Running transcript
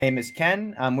My name is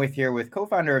Ken. I'm here with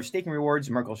co-founder of Staking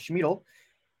Rewards, Merkel Schmiedel.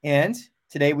 And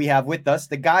today we have with us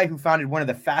the guy who founded one of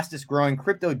the fastest growing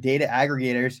crypto data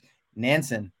aggregators,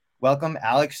 Nansen. Welcome,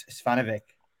 Alex Svanevik.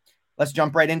 Let's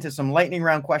jump right into some lightning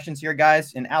round questions here,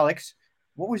 guys. And Alex,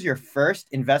 what was your first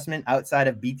investment outside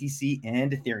of BTC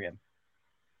and Ethereum?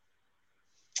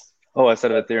 Oh, I said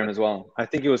Ethereum as well. I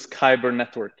think it was Kyber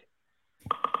Network.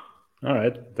 All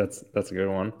right, that's a good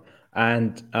one.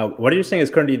 And what do you think is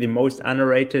currently the most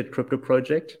underrated crypto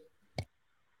project?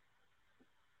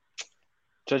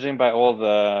 Judging by all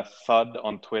the FUD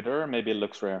on Twitter, maybe it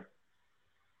looks rare.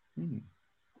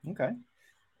 Okay.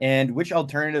 And which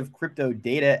alternative crypto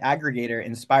data aggregator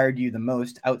inspired you the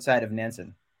most outside of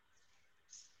Nansen?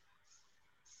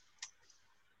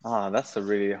 That's a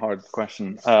really hard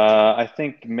question. I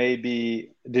think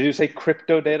maybe, did you say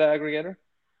crypto data aggregator?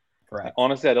 Correct.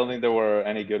 Honestly, I don't think there were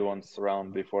any good ones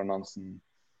around before Nansen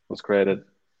was created.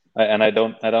 I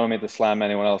don't mean to slam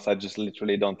anyone else. I just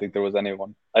literally don't think there was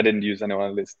anyone. I didn't use anyone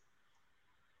at least.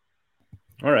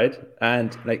 All right.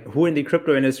 And like, who in the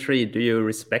crypto industry do you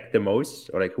respect the most,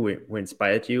 or like who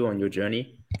inspired you on your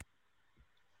journey?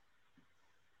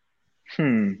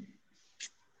 I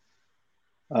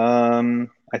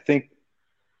think,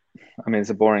 it's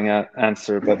a boring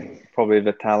answer, but probably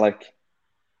Vitalik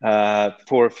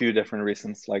for a few different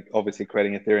reasons, like obviously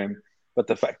creating Ethereum, but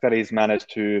the fact that he's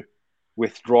managed to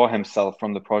withdraw himself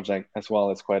from the project as well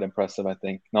is quite impressive. I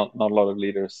think not a lot of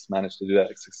leaders manage to do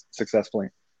that successfully.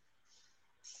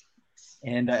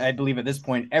 And I believe at this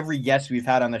point, every guest we've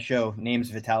had on the show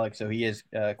names Vitalik, so he is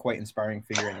quite inspiring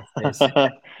figure in this space.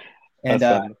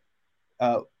 And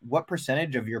what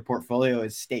percentage of your portfolio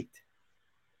is staked?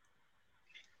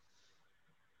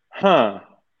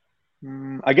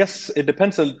 I guess it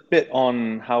depends a bit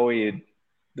on how we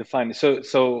define it.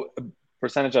 So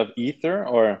percentage of Ether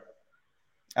or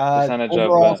percentage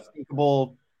overall of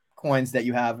stakeable coins that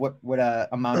you have. What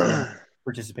amount are you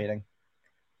participating?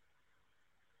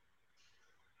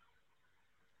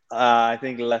 I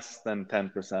think less than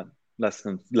 10%, less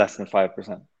than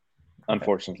 5%,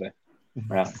 unfortunately.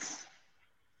 Yeah.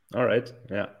 All right.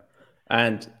 Yeah.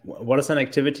 And what is an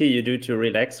activity you do to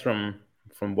relax from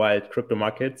wild crypto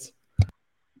markets?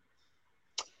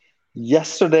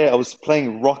 Yesterday, I was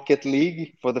playing Rocket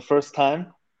League for the first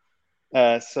time.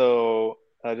 So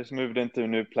I just moved into a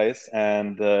new place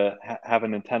and have a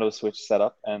Nintendo Switch set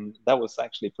up. And that was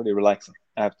actually pretty relaxing,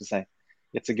 I have to say.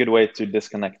 It's a good way to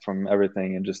disconnect from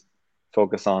everything and just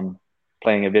focus on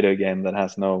playing a video game that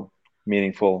has no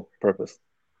meaningful purpose.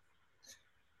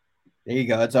 There you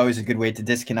go. It's always a good way to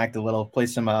disconnect a little, play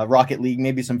some Rocket League,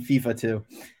 maybe some FIFA too.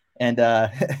 And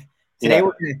today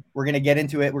we're gonna get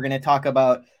into it. We're gonna talk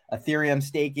about Ethereum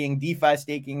staking, DeFi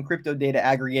staking, crypto data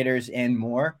aggregators, and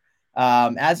more.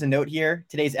 As a note here,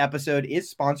 today's episode is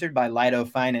sponsored by Lido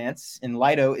Finance, and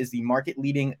Lido is the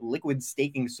market-leading liquid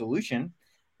staking solution.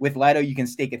 With Lido, you can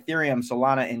stake Ethereum,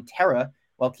 Solana, and Terra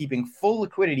while keeping full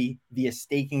liquidity via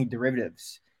staking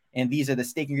derivatives. And these are the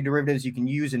staking derivatives you can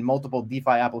use in multiple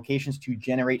DeFi applications to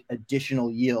generate additional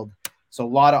yield. So a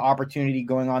lot of opportunity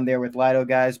going on there with Lido,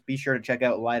 guys. Be sure to check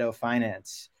out Lido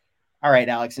Finance. All right,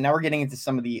 Alex. And now we're getting into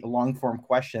some of the long-form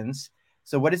questions.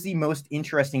 So what is the most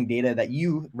interesting data that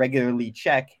you regularly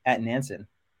check at Nansen?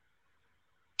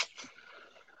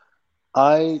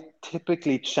 I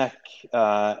typically check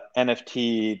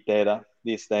NFT data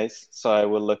these days. So I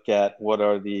will look at what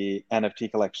are the NFT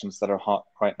collections that are hot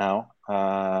right now,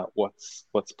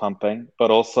 what's pumping. But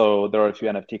also there are a few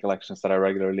NFT collections that I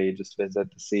regularly just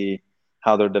visit to see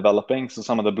how they're developing. So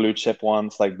some of the blue chip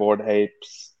ones like Bored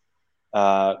Apes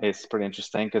is pretty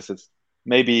interesting because it's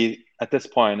maybe at this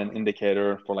point an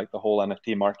indicator for like the whole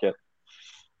NFT market.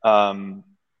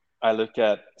 I look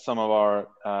at some of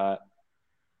our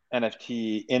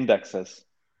NFT indexes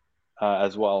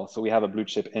as well. So we have a blue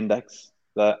chip index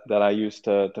that I use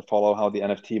to follow how the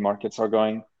NFT markets are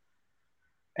going.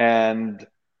 And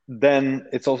then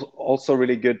it's also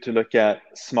really good to look at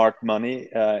smart money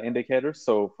indicators.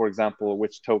 So for example,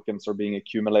 which tokens are being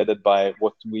accumulated by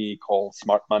what we call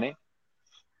smart money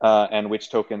and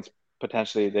which tokens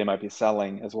potentially they might be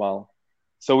selling as well.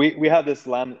 So we have this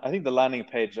I think the landing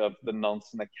page of the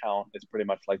Nansen account is pretty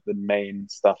much like the main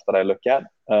stuff that I look at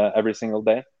every single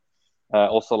day.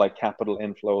 Also like capital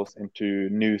inflows into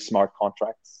new smart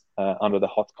contracts under the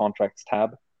hot contracts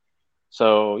tab.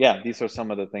 So yeah, these are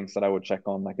some of the things that I would check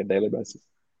on like a daily basis.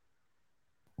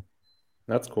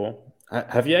 That's cool.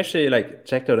 Have you actually like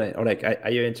checked out or like are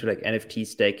you into like NFT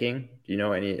staking? Do you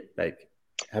know any like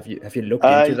have you looked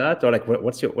into that or like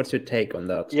what's your take on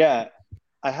that? Yeah,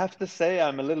 I have to say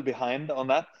I'm a little behind on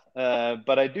that,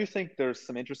 but I do think there's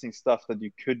some interesting stuff that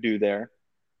you could do there.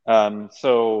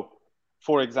 So,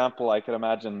 for example, I could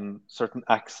imagine certain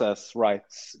access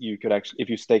rights. You could actually, if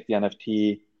you stake the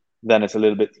NFT, then it's a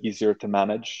little bit easier to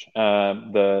manage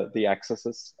the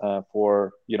accesses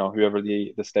for whoever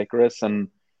the staker is. And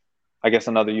I guess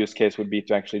another use case would be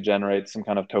to actually generate some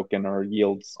kind of token or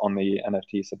yields on the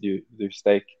NFTs that you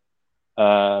stake.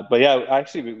 But yeah,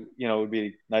 actually, it would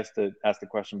be nice to ask the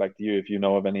question back to you if you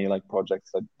know of any like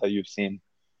projects that you've seen,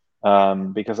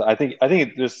 because I think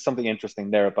there's something interesting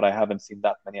there, but I haven't seen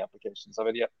that many applications of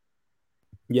it yet.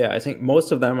 Yeah, I think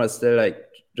most of them are still like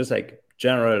just like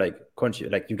general like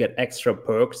like you get extra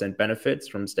perks and benefits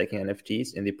from staking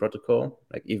NFTs in the protocol,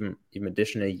 like even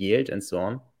additional yield and so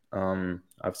on.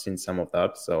 I've seen some of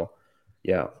that, so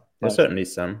yeah, there's certainly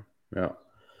some. Yeah.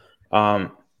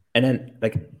 And then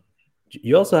like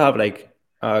you also have like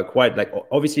quite like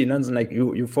obviously Nansen, like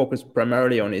you focus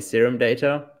primarily on Ethereum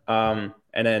data, and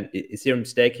then Ethereum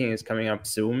staking is coming up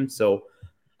soon. So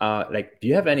like, do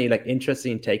you have any like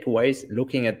interesting takeaways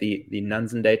looking at the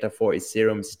Nansen data for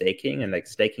Ethereum staking and like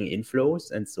staking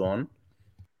inflows and so on?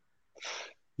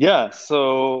 Yeah,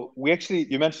 so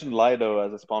you mentioned Lido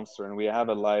as a sponsor, and we have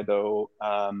a Lido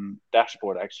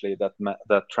dashboard actually that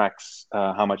tracks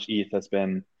how much ETH has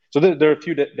been. So there are a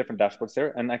few different dashboards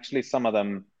there, and actually some of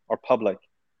them are public,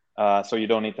 so you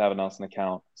don't need to have an Nansen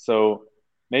account. So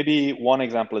maybe one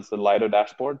example is the Lido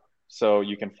dashboard. So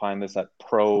you can find this at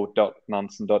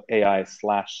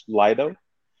pro.nansen.ai/Lido,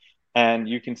 and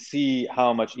you can see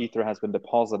how much Ether has been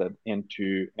deposited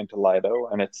into Lido,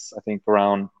 and it's I think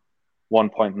around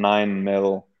 1.9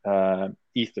 mil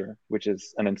Ether, which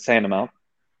is an insane amount.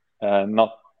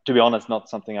 Not, to be honest, not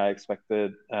something I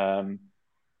expected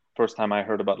first time I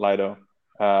heard about Lido,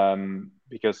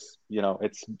 because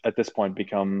it's at this point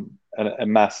become a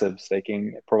massive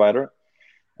staking provider.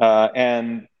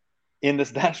 And in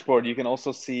this dashboard, you can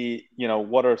also see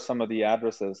what are some of the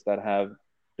addresses that have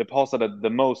deposited the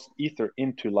most Ether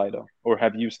into Lido or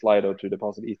have used Lido to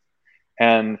deposit Ether.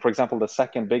 And for example, the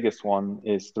second biggest one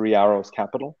is Three Arrows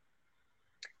Capital.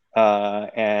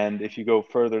 And if you go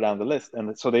further down the list,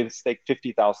 and so they've staked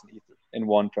 50,000 Ether in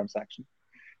one transaction.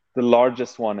 The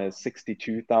largest one is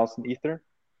 62,000 Ether,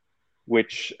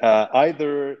 which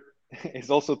either is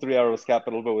also Three Arrows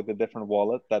Capital, but with a different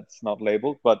wallet that's not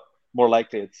labeled, but more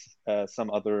likely it's some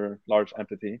other large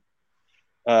entity.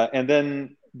 And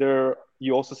then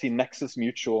you also see Nexus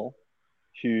Mutual,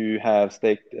 who have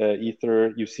staked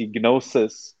Ether. You see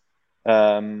Gnosis,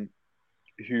 who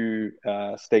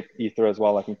staked Ether as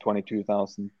well, I think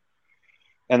 22,000.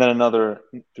 And then another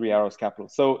Three Arrows Capital.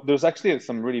 So there's actually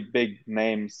some really big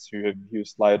names who have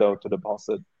used Lido to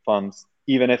deposit funds,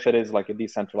 even if it is like a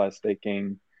decentralized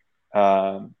staking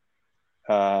product.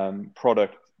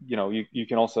 You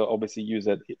can also obviously use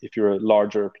it if you're a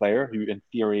larger player who in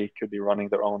theory could be running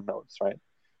their own nodes, right?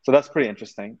 So that's pretty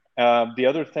interesting. The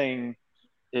other thing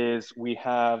is we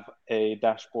have a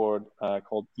dashboard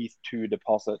called ETH2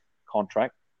 deposit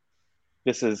contract.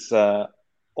 This is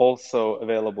also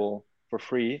available for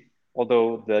free,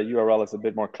 although the URL is a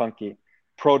bit more clunky.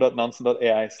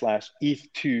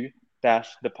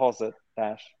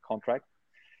 pro.nansen.ai/ETH2-deposit-contract.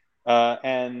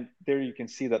 And there you can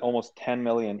see that almost 10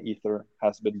 million Ether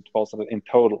has been deposited in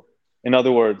total. In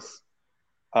other words,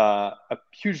 a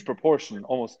huge proportion,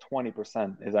 almost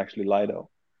 20%, is actually Lido.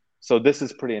 So this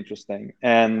is pretty interesting.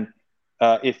 And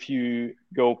if you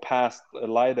go past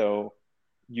Lido,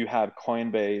 you have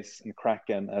Coinbase and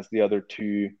Kraken as the other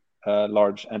two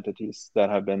large entities that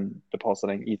have been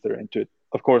depositing Ether into it.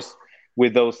 Of course,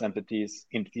 with those entities,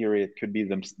 in theory, it could be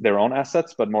their own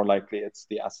assets, but more likely it's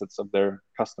the assets of their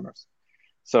customers.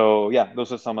 So yeah,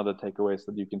 those are some of the takeaways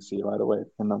that you can see right away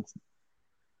in Nansen.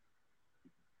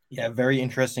 Yeah, very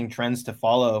interesting trends to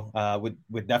follow,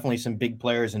 with definitely some big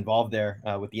players involved there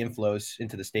with the inflows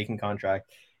into the staking contract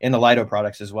and the Lido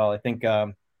products as well. I think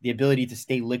the ability to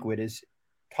stay liquid is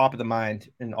top of the mind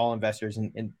in all investors,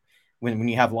 and when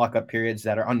you have lockup periods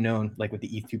that are unknown, like with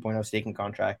the ETH 2.0 staking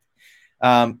contract.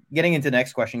 Getting into the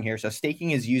next question here. So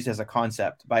staking is used as a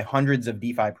concept by hundreds of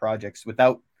DeFi projects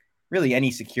without really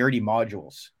any security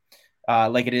modules,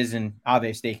 like it is in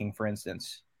Aave staking, for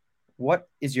instance. What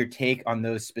is your take on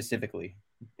those specifically?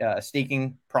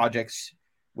 Staking projects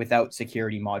without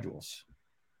security modules.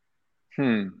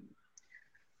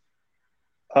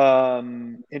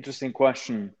 Interesting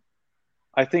question.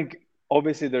 I think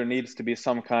obviously there needs to be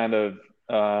some kind of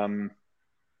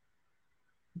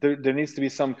there needs to be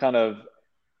some kind of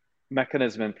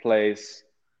mechanism in place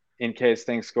in case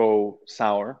things go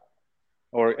sour,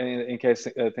 or in case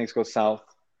things go south.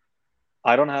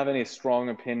 I don't have any strong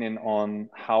opinion on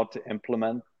how to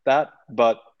implement that,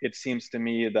 but it seems to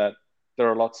me that there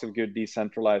are lots of good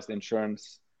decentralized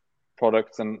insurance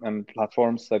products and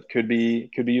platforms that could be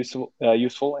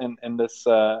useful in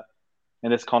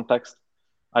this context.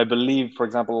 I believe, for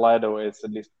example, Lido is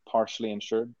at least partially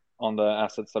insured on the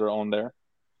assets that are owned there.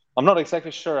 I'm not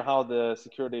exactly sure how the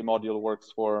security module works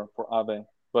for Aave,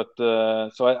 but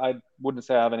so I wouldn't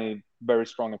say I have any very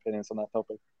strong opinions on that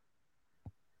topic.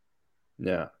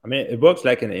 Yeah, I mean, it works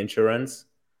like an insurance.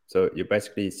 So you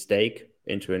basically stake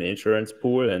into an insurance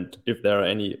pool, and if there are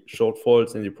any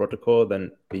shortfalls in the protocol,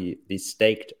 then the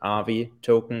staked Aave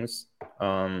tokens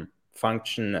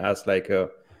function as like a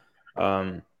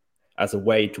as a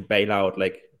way to bail out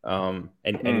like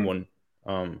anyone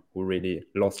who really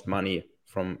lost money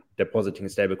from depositing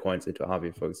stablecoins into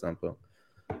Aave, for example.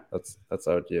 That's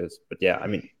how it is. But yeah, I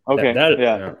mean, okay,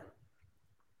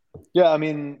 yeah, I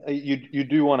mean, you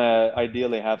do want to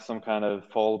ideally have some kind of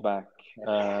fallback.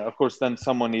 Of course, then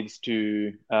someone needs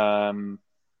to,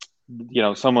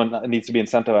 someone needs to be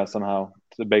incentivized somehow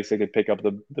to basically pick up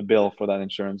the bill for that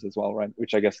insurance as well, right?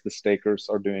 Which I guess the stakers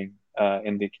are doing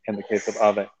in the case of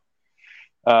Aave.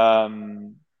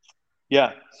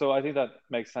 Yeah, so I think that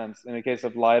makes sense. In the case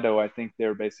of Lido, I think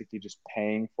they're basically just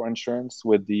paying for insurance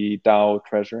with the DAO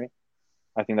treasury.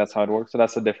 I think that's how it works. So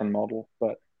that's a different model,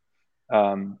 but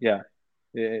yeah,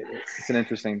 it's an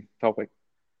interesting topic.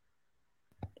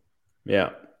 Yeah,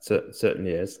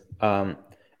 certainly is.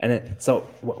 And so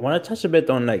want to touch a bit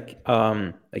on like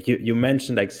you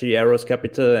mentioned like Three Arrows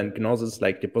Capital and Gnosis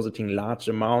like depositing large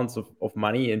amounts of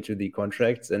money into the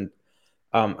contracts, and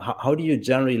how do you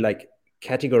generally like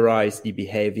categorize the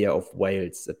behavior of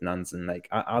whales at Nansen? Like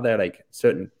are there like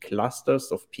certain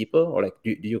clusters of people, or like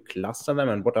do you cluster them,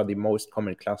 and what are the most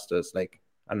common clusters? Like,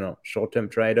 I don't know, short-term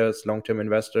traders, long-term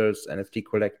investors, NFT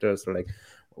collectors, or like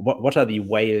what are the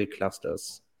whale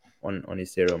clusters on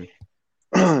Ethereum?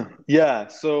 Yeah,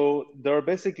 so there are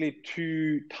basically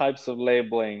two types of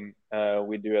labeling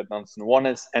we do at Nansen. One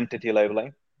is entity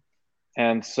labeling.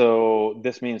 And so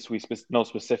this means we know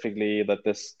specifically that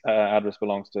this address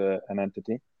belongs to an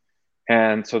entity.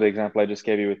 And so the example I just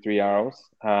gave you with Three Arrows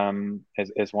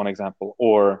is one example.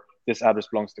 Or this address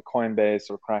belongs to Coinbase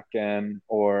or Kraken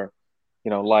or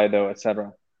Lido,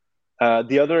 etc.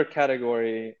 The other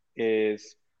category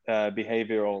is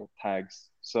behavioral tags.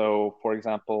 So, for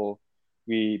example,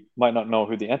 we might not know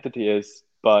who the entity is,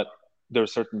 but there are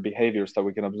certain behaviors that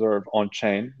we can observe on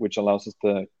chain, which allows us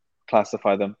to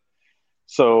classify them.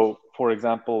 So, for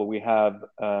example, we have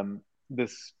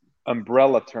this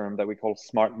umbrella term that we call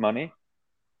smart money.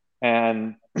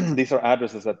 And these are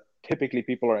addresses that typically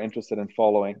people are interested in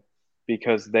following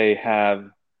because they have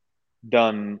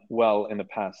done well in the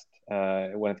past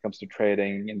when it comes to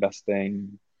trading,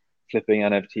 investing, flipping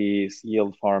NFTs,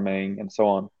 yield farming, and so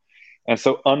on. And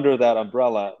so under that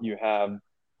umbrella, you have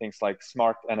things like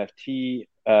smart NFT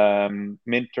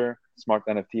minter, smart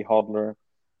NFT hodler,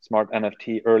 smart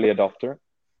NFT early adopter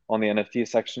on the NFT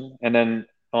section. And then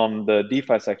on the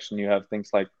DeFi section, you have things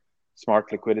like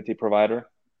smart liquidity provider.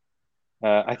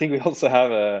 I think we also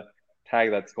have a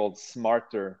tag that's called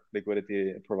smarter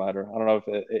liquidity provider. I don't know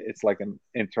if it's like an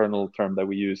internal term that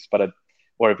we use,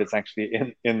 or if it's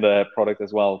actually in the product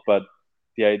as well. But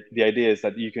the idea is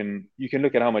that you can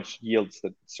look at how much yields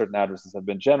that certain addresses have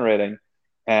been generating,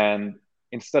 and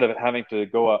instead of having to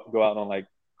go out on like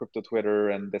crypto Twitter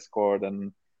and Discord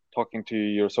and talking to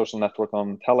your social network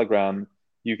on Telegram,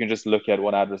 you can just look at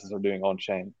what addresses are doing on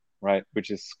chain, right?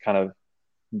 Which is kind of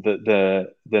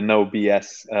the no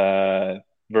BS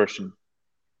version.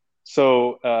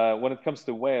 So when it comes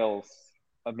to whales,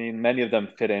 I mean, many of them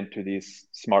fit into these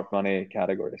smart money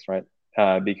categories, right?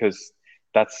 Because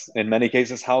that's in many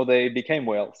cases how they became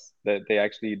whales. That they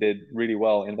actually did really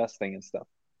well investing and stuff.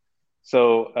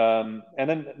 So and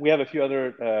then we have a few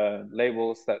other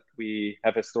labels that we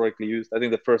have historically used. I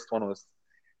think the first one was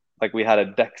like we had a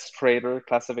DEX trader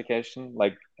classification,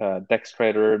 like DEX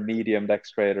trader, medium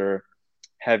DEX trader,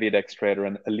 heavy DEX trader,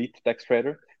 and elite DEX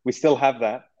trader. We still have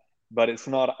that, but it's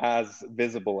not as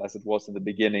visible as it was in the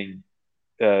beginning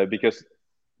because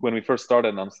when we first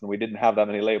started Nansen, we didn't have that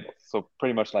many labels. So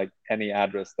pretty much like any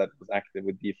address that was active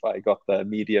with DeFi got the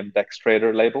medium DEX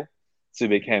trader label. So it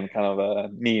became kind of a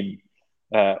meme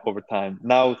over time.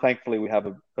 Now, thankfully, we have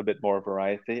a bit more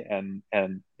variety and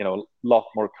a lot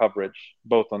more coverage,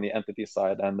 both on the entity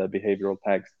side and the behavioral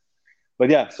tags.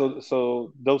 But yeah,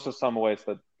 so those are some ways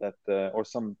that or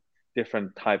some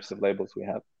different types of labels we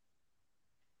have.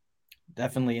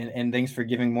 Definitely, and thanks for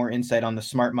giving more insight on the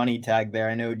smart money tag there.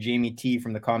 I know Jamie T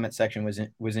from the comment section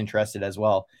was interested as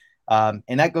well.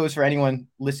 And that goes for anyone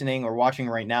listening or watching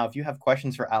right now. If you have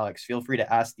questions for Alex, feel free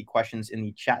to ask the questions in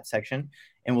the chat section,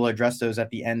 and we'll address those at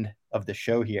the end of the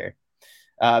show here.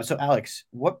 So Alex,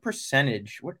 what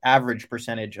average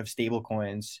percentage of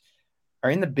stablecoins are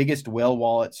in the biggest whale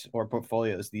wallets or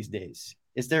portfolios these days?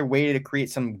 Is there a way to create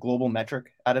some global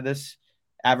metric out of this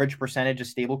average percentage of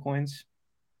stablecoins?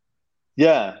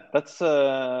 Yeah, that's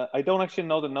I don't actually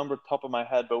know the number top of my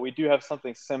head, but we do have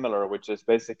something similar, which is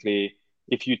basically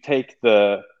if you take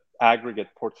the aggregate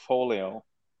portfolio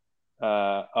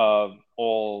of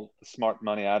all the smart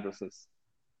money addresses,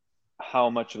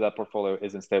 how much of that portfolio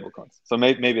is in stablecoins. So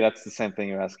maybe that's the same thing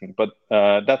you're asking, but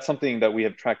that's something that we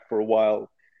have tracked for a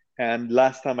while. And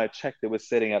last time I checked, it was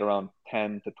sitting at around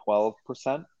 10 to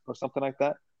 12% or something like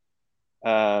that.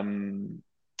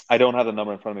 I don't have the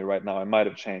number in front of me right now. It might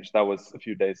have changed. That was a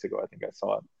few days ago. I think I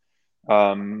saw it.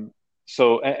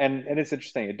 So it's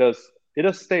interesting. It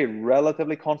does stay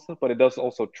relatively constant, but it does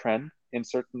also trend in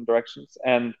certain directions.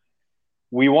 And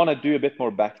we want to do a bit more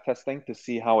back testing to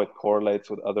see how it correlates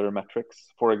with other metrics.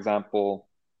 For example,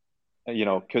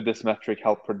 could this metric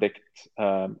help predict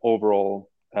overall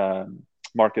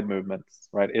market movements,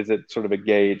 right? Is it sort of a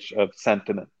gauge of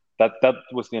sentiment? That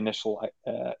was the initial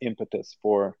impetus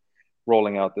for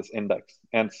rolling out this index.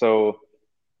 And so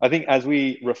I think as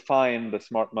we refine the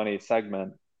smart money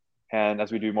segment and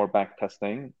as we do more back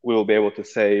testing, we will be able to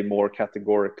say more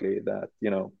categorically that,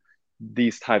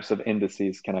 these types of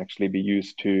indices can actually be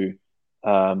used to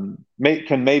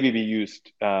can maybe be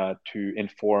used to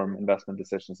inform investment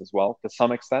decisions as well to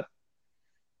some extent.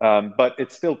 But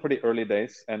it's still pretty early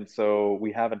days, and so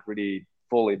we haven't really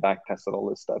fully back tested all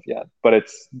this stuff yet, but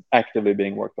it's actively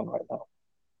being worked on right now.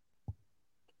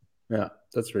 Yeah,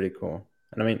 that's really cool.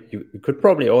 And I mean, you could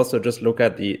probably also just look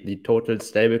at the total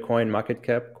stablecoin market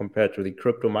cap compared to the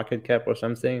crypto market cap or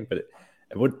something, but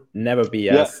it would never be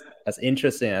as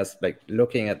interesting as like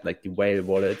looking at like the whale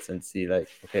wallets and see like,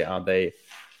 okay, are they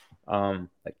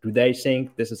like, do they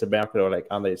think this is a market, or like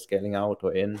are they scaling out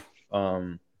or in?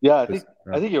 I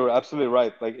think you're absolutely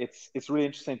right. Like it's really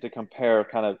interesting to compare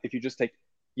kind of if you just take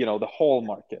the whole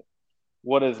market,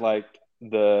 what is like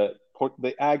the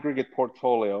aggregate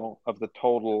portfolio of the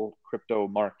total crypto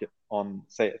market on,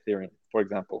 say, Ethereum, for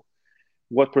example.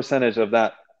 What percentage of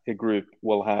that group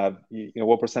will have,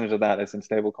 what percentage of that is in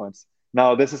stablecoins?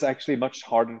 Now, this is actually much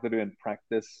harder to do in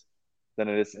practice than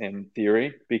it is in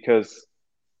theory because,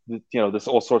 there's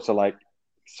all sorts of like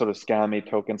sort of scammy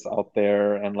tokens out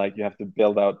there, and like you have to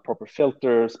build out proper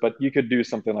filters. But you could do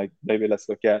something like maybe let's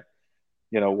look at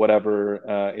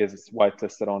whatever is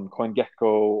whitelisted on CoinGecko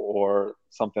or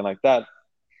something like that.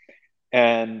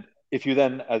 And if you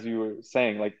then, as you were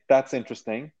saying, like that's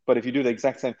interesting, but if you do the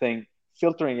exact same thing,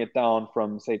 filtering it down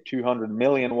from say 200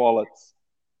 million wallets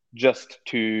just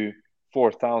to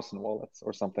 4,000 wallets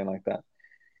or something like that,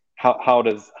 how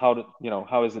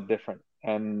is it different?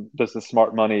 And does the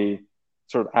smart money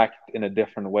sort of act in a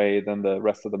different way than the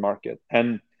rest of the market?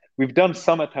 And we've done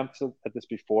some attempts at this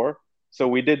before. So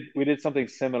we did something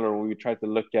similar where we tried to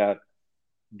look at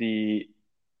the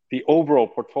overall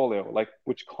portfolio, like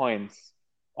which coins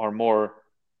are more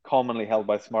commonly held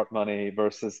by smart money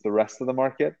versus the rest of the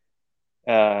market.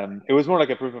 It was more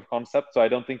like a proof of concept. So I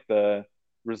don't think the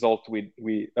result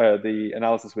the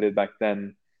analysis we did back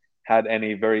then had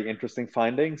any very interesting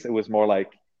findings. It was more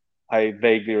like I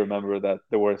vaguely remember that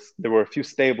there were a few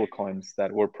stable coins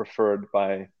that were preferred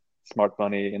by smart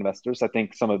money investors. I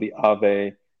think some of the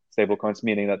Aave stablecoins,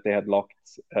 meaning that they had locked,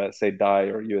 say, DAI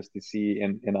or USDC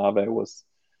in Aave, was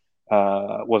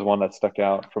one that stuck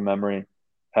out from memory.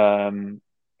 And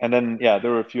then, there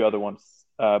were a few other ones.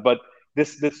 But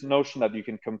this notion that you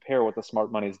can compare what the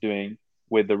smart money is doing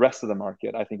with the rest of the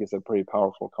market, I think is a pretty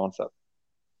powerful concept.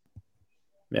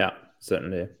 Yeah,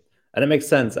 certainly. And it makes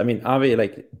sense. I mean, Aave,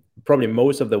 like probably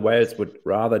most of the whales would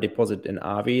rather deposit in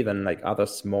Aave than like other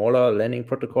smaller lending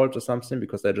protocols or something,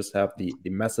 because they just have the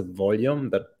massive volume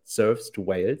that serves to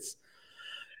whales.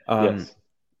 Yes.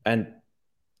 And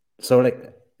so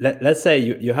like, let's say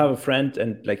you have a friend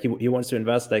and like he wants to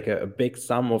invest like a big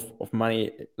sum of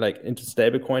money like into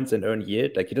stable coins and earn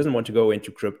yield. Like he doesn't want to go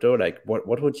into crypto. Like what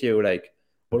would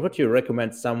you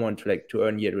recommend someone to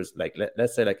earn yield with, like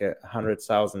let's say like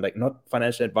 100,000, like not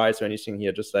financial advice or anything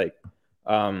here, just like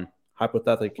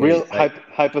hypothetically, real like,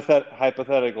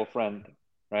 hypothetical friend,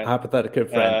 right? Hypothetical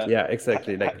friend, yeah,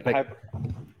 exactly.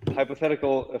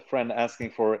 Hypothetical friend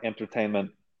asking for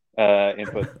entertainment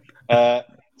input.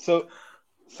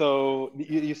 So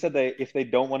you said if they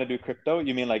don't want to do crypto,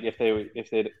 you mean like if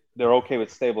they're okay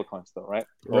with stable coins though, right?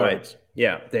 Right.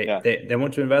 Yeah. They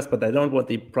want to invest, but they don't want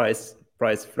the price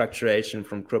fluctuation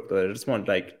from crypto. They just want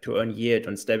like to earn yield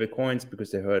on stable coins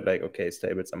because they heard like, okay,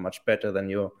 stables are much better than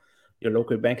your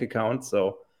local bank account.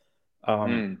 So I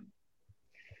mean,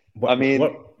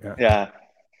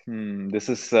 This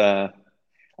is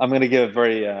I'm going to give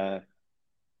very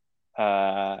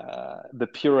the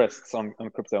purists on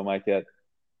crypto might get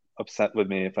upset with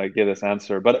me if I give this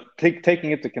answer, but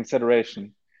taking into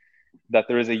consideration that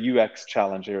there is a UX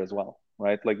challenge here as well,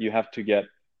 right? Like you have to get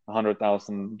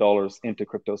 $100,000 into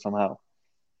crypto somehow.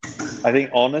 I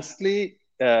think honestly,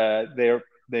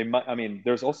 they might. I mean,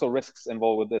 there's also risks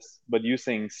involved with this, but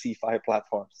using CeFi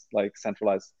platforms like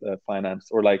centralized finance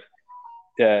or like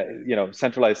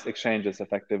centralized exchanges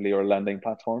effectively or lending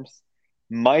platforms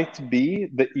might be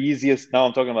the easiest. Now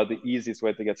I'm talking about the easiest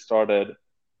way to get started,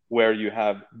 where you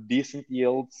have decent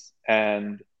yields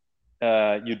and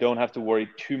you don't have to worry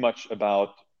too much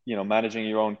about managing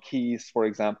your own keys, for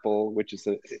example, which is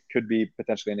it could be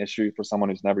potentially an issue for someone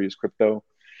who's never used crypto.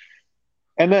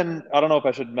 And then I don't know if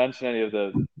I should mention any of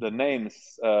the names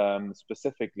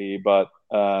specifically, but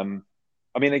I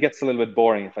mean, it gets a little bit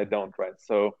boring if I don't, right?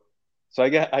 So I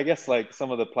guess like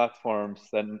some of the platforms,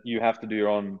 then you have to do your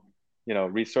own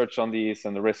research on these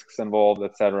and the risks involved,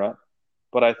 etc.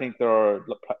 But I think there are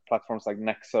platforms like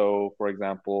Nexo, for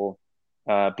example.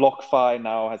 BlockFi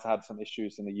now has had some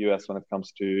issues in the US when it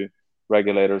comes to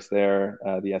regulators there,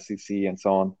 the SEC and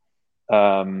so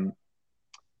on.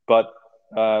 But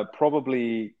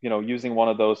probably using one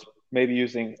of those, maybe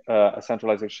using a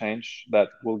centralized exchange that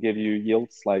will give you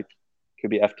yields, like could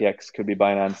be FTX, could be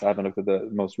Binance. I haven't looked at the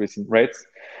most recent rates,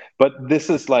 but this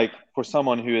is like for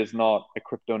someone who is not a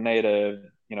crypto native,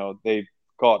 they've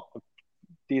got a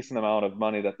decent amount of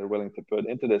money that they're willing to put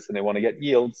into this and they want to get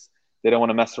yields. They don't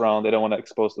want to mess around. They don't want to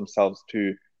expose themselves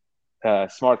to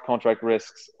smart contract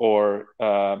risks or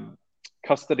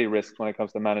custody risks when it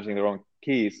comes to managing their own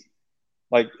keys.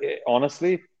 Like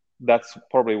honestly, that's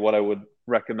probably what I would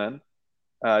recommend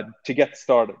to get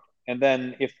started. And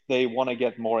then if they want to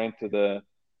get more into the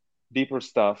deeper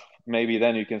stuff, maybe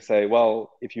then you can say,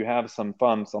 well, if you have some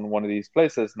funds on one of these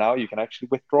places, now you can actually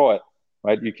withdraw it,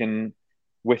 right? You can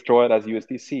withdraw it as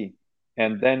USDC,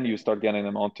 and then you start getting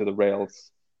them onto the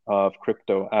rails of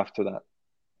crypto after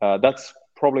that. That's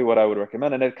probably what I would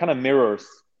recommend. And it kind of mirrors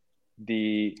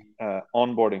the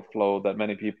onboarding flow that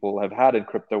many people have had in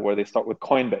crypto, where they start with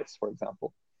Coinbase, for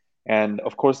example. And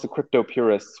of course, the crypto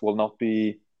purists will not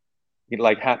be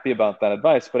like happy about that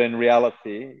advice, but in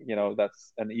reality,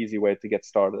 that's an easy way to get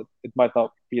started. It might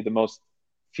not be the most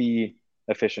fee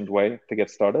efficient way to get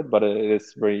started, but it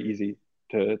is very easy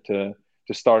to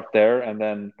start there and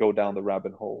then go down the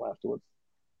rabbit hole afterwards.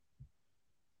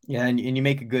 Yeah, and you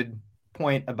make a good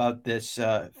point about this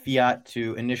fiat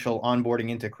to initial onboarding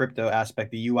into crypto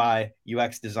aspect, the UI,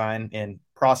 UX design and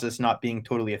process not being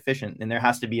totally efficient. And there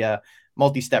has to be a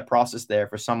multi-step process there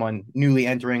for someone newly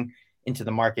entering into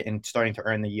the market and starting to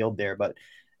earn the yield there. But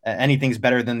anything's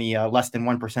better than the less than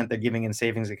 1% they're giving in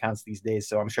savings accounts these days.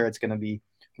 So I'm sure it's going to be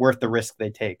worth the risk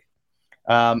they take.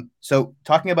 So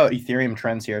talking about Ethereum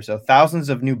trends here. So thousands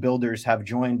of new builders have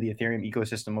joined the Ethereum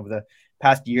ecosystem over the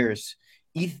past years.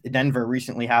 ETH Denver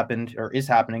recently happened or is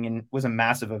happening and was a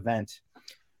massive event.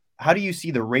 How do you see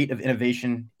the rate of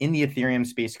innovation in the Ethereum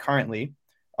space currently?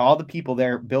 All the people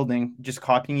there building, just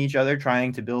copying each other,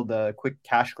 trying to build a quick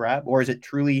cash grab, or is it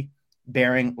truly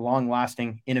bearing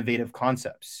long-lasting, innovative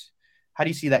concepts? How do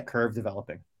you see that curve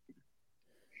developing?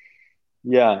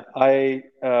 Yeah,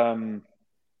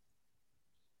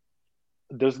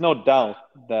 there's no doubt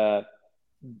that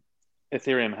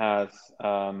Ethereum has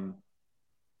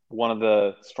one of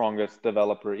the strongest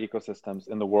developer ecosystems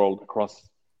in the world across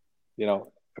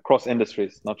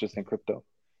industries, not just in crypto.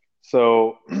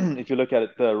 So if you look at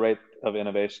it, the rate of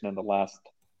innovation in the last,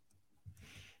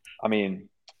 I mean,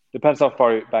 depends how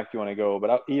far back you want to go,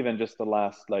 but even just the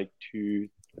last like 2,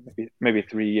 maybe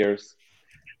 3 years,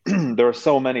 there are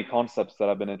so many concepts that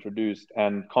have been introduced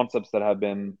and concepts that have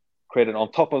been created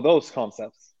on top of those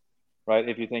concepts, right?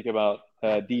 If you think about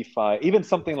DeFi, even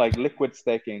something like liquid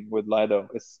staking with Lido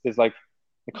is like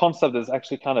a concept that's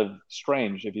actually kind of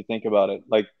strange if you think about it.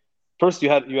 Like first you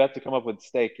had to come up with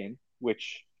staking,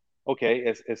 which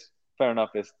is fair enough,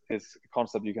 is a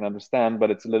concept you can understand,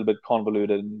 but it's a little bit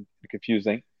convoluted and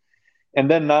confusing. And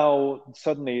then now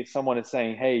suddenly someone is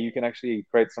saying, hey, you can actually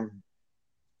create some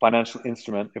financial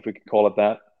instrument, if we could call it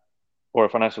that, or a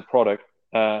financial product,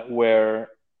 where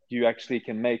you actually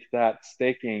can make that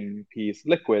staking piece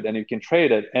liquid and you can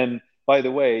trade it. And by the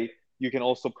way, you can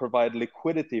also provide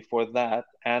liquidity for that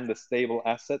and the stable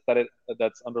asset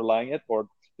that's underlying it, or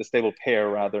the stable pair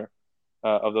rather,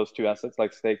 of those two assets,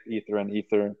 like staked Ether and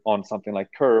Ether on something like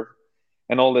Curve.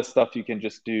 And all this stuff you can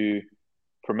just do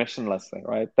permissionlessly,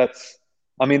 right?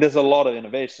 There's a lot of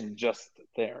innovation just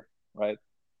there, right?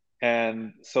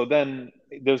 And so then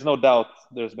there's no doubt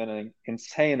there's been an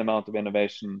insane amount of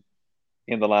innovation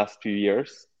in the last few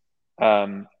years.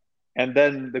 And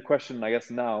then the question, I guess,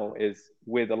 now is,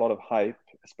 with a lot of hype,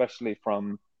 especially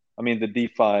from, I mean, the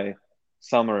DeFi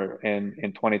summer in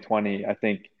 2020, I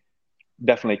think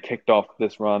definitely kicked off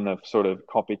this run of sort of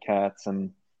copycats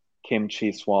and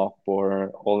kimchi swap or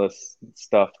all this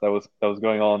stuff that was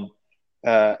going on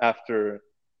after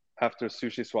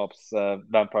Sushi Swap's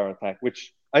vampire attack,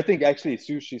 which I think actually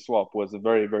Sushi Swap was a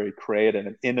very, very creative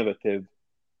and innovative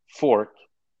fork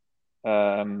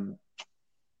on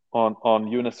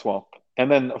Uniswap.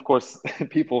 And then, of course,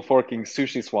 people forking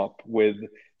Sushi Swap with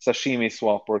Sashimi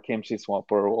Swap or Kimchi Swap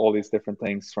or all these different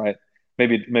things, right?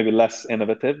 Maybe less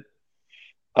innovative.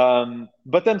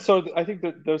 But then, so I think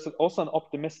that there's also an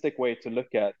optimistic way to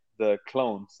look at the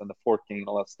clones and the forking and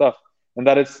all that stuff, and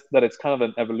that it's kind of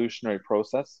an evolutionary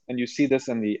process. And you see this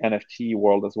in the NFT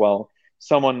world as well.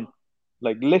 Someone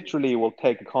like literally will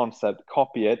take a concept,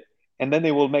 copy it, and then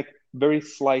they will make very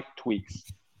slight tweaks.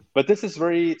 But this is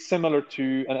very similar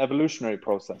to an evolutionary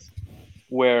process,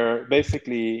 where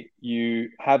basically you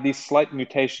have these slight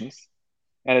mutations,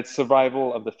 and it's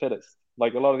survival of the fittest.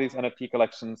 Like a lot of these NFT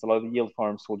collections, a lot of the yield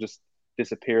farms will just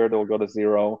disappear, they'll go to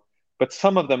zero. But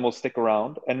some of them will stick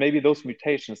around, and maybe those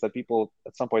mutations that people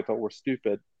at some point thought were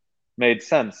stupid made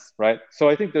sense, right? So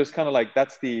I think there's kind of like,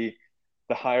 that's the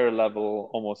higher level,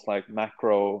 almost like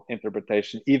macro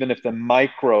interpretation, even if the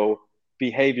micro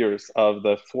behaviors of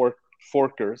the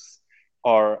forkers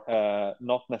are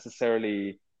not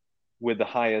necessarily with the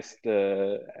highest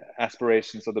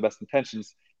aspirations or the best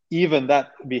intentions. Even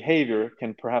that behavior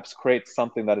can perhaps create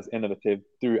something that is innovative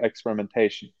through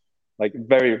experimentation, like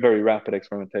very, very rapid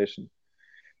experimentation.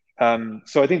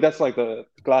 So I think that's like the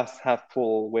glass half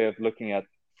full way of looking at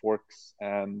forks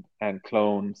and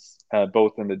clones,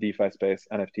 both in the DeFi space,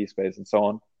 NFT space, and so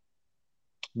on.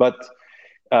 But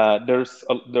there's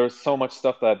so much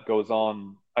stuff that goes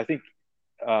on. I think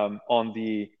on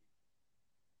the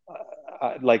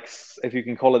like, if you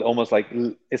can call it, almost like,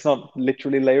 it's not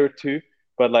literally layer 2,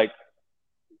 but like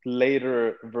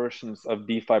later versions of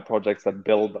DeFi projects that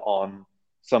build on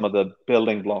some of the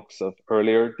building blocks of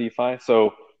earlier DeFi.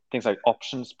 So things like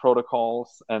options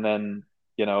protocols, and then,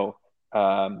 you know,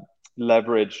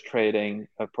 leverage trading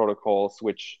protocols,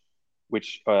 which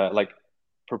like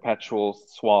perpetual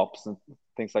swaps and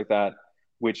things like that,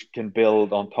 which can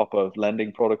build on top of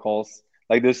lending protocols.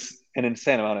 Like, there's an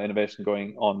insane amount of innovation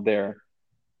going on there.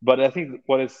 But I think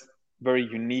what is very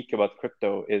unique about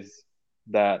crypto is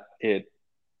that it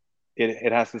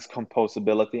has this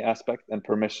composability aspect and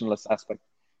permissionless aspect,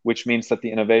 which means that the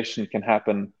innovation can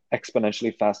happen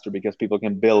exponentially faster because people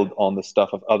can build on the stuff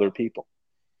of other people.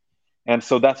 And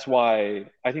so that's why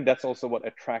I think that's also what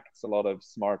attracts a lot of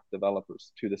smart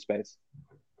developers to the space.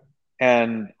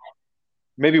 And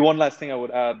maybe one last thing I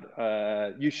would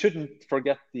add, you shouldn't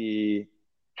forget the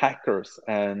hackers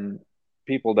and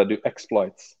people that do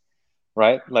exploits,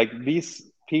 right? Like, these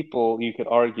people, you could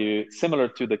argue, similar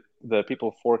to the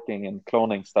people forking and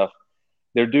cloning stuff,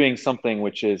 they're doing something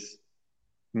which is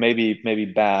maybe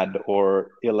bad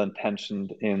or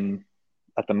ill-intentioned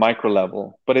at the micro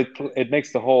level, but it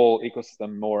makes the whole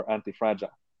ecosystem more anti-fragile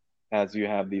as you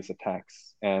have these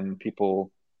attacks, and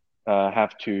people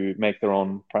have to make their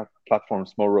own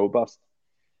platforms more robust.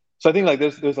 So I think like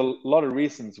there's a lot of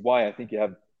reasons why I think you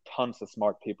have tons of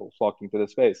smart people flocking to the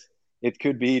space. It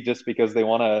could be just because they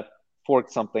want to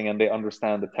fork something and they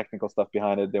understand the technical stuff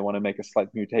behind it. They want to make a slight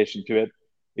mutation to it.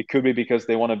 It could be because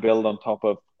they want to build on top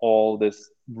of all this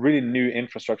really new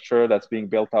infrastructure that's being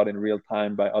built out in real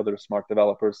time by other smart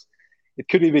developers. It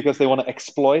could be because they want to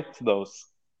exploit those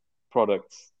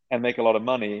products and make a lot of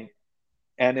money.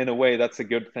 And in a way, that's a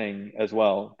good thing as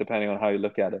well, depending on how you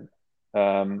look at it.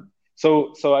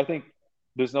 So I think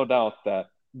there's no doubt that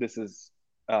this is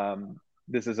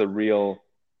a real,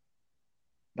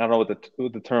 I don't know what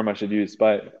the term I should use,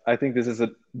 but I think this is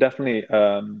definitely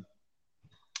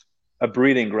a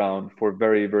breeding ground for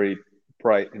very, very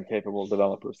bright and capable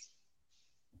developers.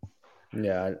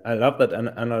 Yeah, I love that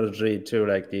analogy to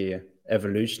like the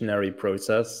evolutionary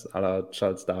process a la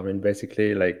Charles Darwin,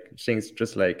 basically, like things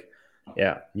just like,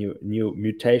 yeah, new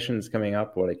mutations coming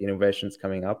up or like innovations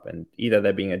coming up, and either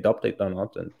they're being adopted or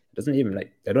not. And it doesn't even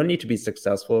like, they don't need to be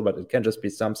successful, but it can just be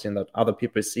something that other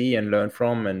people see and learn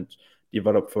from and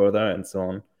develop further and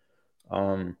so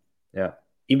on. Yeah,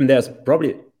 even there's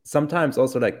probably sometimes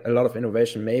also like a lot of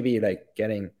innovation maybe like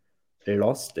getting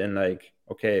lost in like,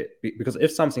 okay, because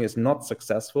if something is not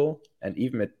successful and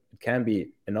even it can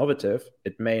be innovative,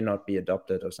 it may not be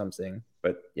adopted or something.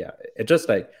 But yeah, it just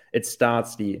like, it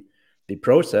starts the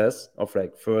process of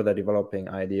like further developing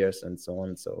ideas and so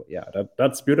on. So yeah,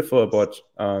 that's beautiful about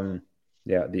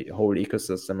the whole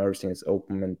ecosystem, everything is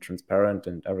open and transparent,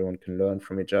 and everyone can learn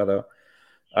from each other.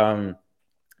 And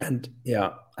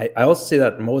yeah, I also see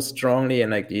that most strongly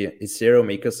in like the Ethereum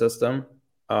ecosystem.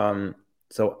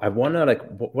 So I wonder, like,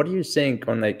 what do you think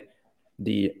on like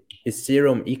the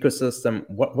Ethereum ecosystem?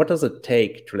 What does it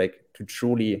take to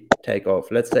truly take off?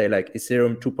 Let's say like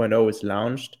Ethereum 2.0 is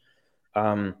launched.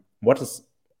 What's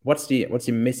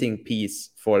the missing piece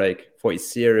for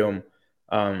Ethereum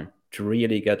to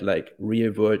really get like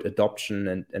real world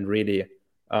adoption and really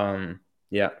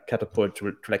catapult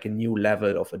to like a new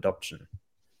level of adoption?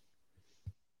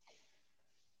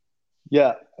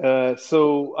 Yeah.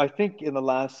 So I think in the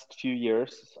last few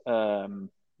years,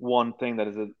 one thing that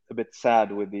is a bit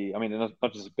sad with I mean,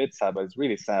 not just a bit sad, but it's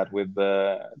really sad with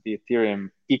the Ethereum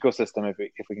ecosystem,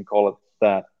 if we can call it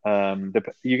that.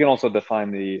 You can also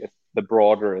define the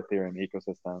broader Ethereum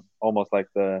ecosystem, almost like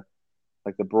the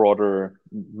broader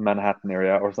Manhattan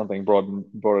area or something,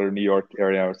 broader New York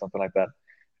area or something like that.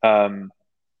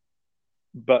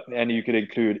 And you could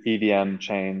include EVM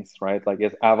chains, right? Like,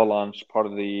 is Avalanche part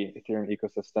of the Ethereum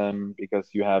ecosystem because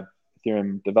you have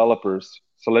Ethereum developers,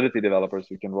 Solidity developers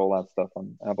who can roll out stuff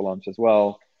on Avalanche as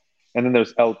well. And then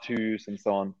there's L2s and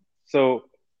so on. So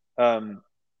I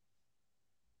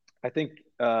think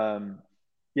there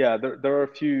are a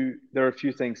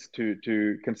few things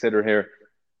to consider here.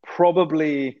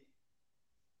 Probably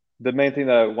the main thing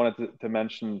that I wanted to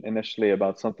mention initially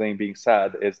about something being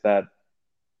sad is that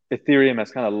Ethereum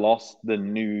has kind of lost the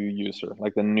new user,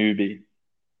 like the newbie,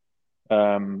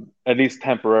 at least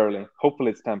temporarily.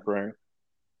 Hopefully it's temporary.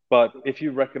 But if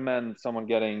you recommend someone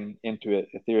getting into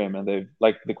Ethereum, and they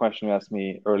like the question you asked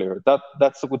me earlier,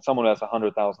 that's with someone who has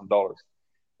 $100,000.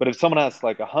 But if someone has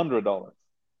like $100,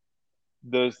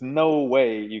 there's no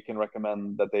way you can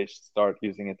recommend that they start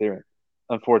using Ethereum,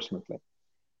 unfortunately.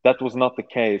 That was not the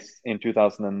case in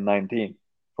 2019,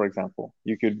 for example.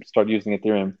 You could start using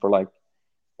Ethereum for like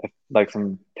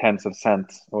some tens of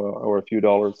cents or a few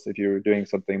dollars if you're doing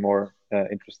something more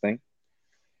interesting.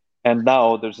 And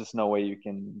now there's just no way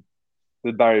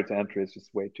the barrier to entry is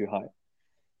just way too high.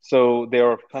 So they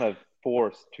are kind of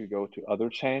forced to go to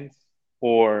other chains,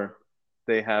 or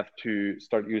they have to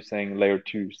start using layer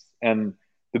twos. And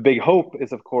the big hope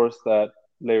is, of course, that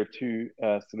layer two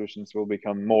solutions will make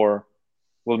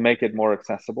it more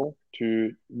accessible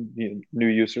to new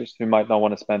users who might not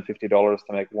want to spend $50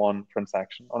 to make one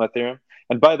transaction on Ethereum.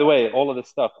 And by the way, all of this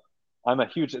stuff, I'm a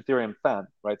huge Ethereum fan,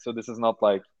 right? So this is not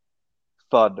like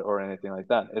FUD or anything like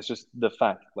that. It's just the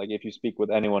fact. Like, if you speak with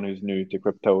anyone who's new to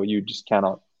crypto, you just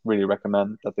cannot really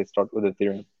recommend that they start with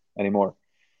Ethereum anymore.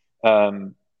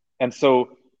 And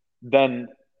so then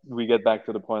we get back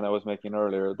to the point I was making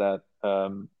earlier that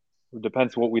it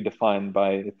depends what we define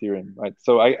by Ethereum, right?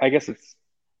 So I guess it's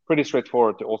pretty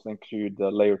straightforward to also include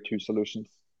the layer two solutions,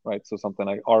 right? So something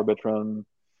like Arbitrum,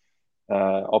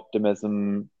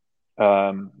 Optimism,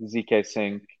 ZK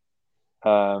Sync.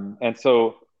 And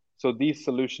so these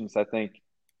solutions, I think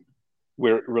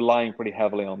we're relying pretty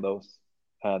heavily on those.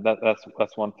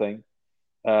 That's one thing.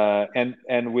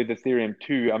 And with Ethereum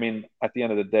too, I mean, at the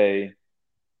end of the day,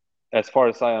 as far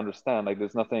as I understand, like,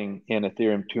 there's nothing in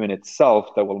Ethereum 2 in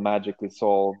itself that will magically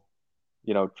solve,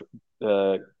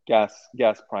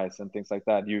 gas price and things like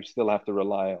that. You still have to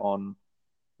rely on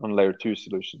layer 2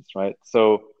 solutions, right?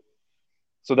 So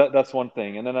that's one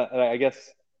thing. And then I guess,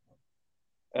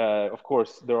 of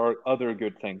course, there are other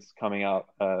good things coming out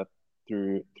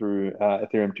through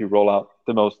Ethereum 2 rollout.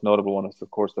 The most notable one is, of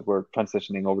course, that we're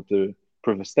transitioning over to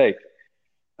proof of stake.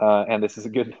 And this is a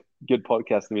good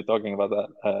podcast to be talking about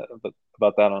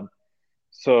that on.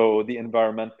 So the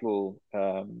environmental,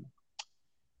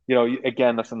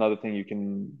 again, that's another thing you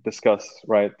can discuss,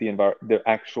 right? The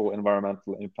actual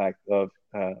environmental impact of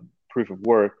proof of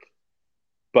work.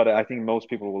 But I think most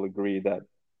people will agree that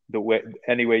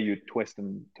any way you twist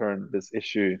and turn this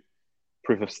issue,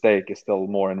 proof of stake is still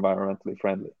more environmentally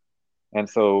friendly. And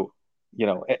so,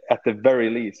 at the very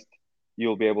least,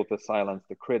 you'll be able to silence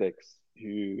the critics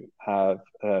who have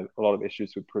a lot of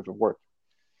issues with proof of work.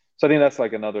 So I think that's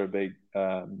like another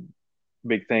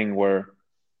big thing where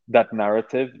that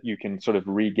narrative you can sort of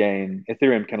regain.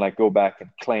 Ethereum can like go back and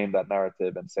claim that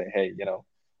narrative and say, hey,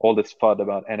 all this FUD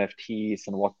about NFTs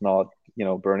and whatnot,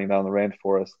 burning down the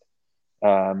rainforest,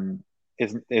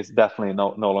 is definitely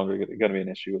no longer going to be an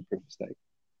issue with proof of stake.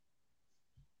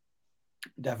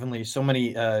 Definitely, so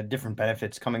many different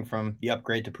benefits coming from the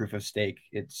upgrade to proof of stake.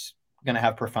 It's going to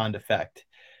have profound effect.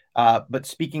 But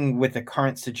speaking with the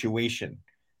current situation,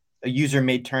 a user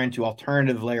may turn to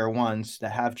alternative layer ones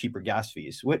that have cheaper gas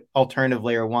fees. What alternative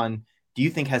layer one do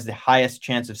you think has the highest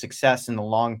chance of success in the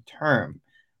long term?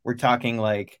 We're talking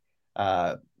like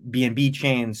BNB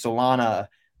chain, Solana,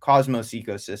 Cosmos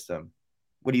ecosystem.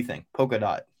 What do you think?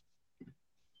 Polkadot.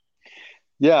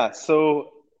 Yeah.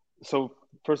 So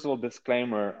first of all,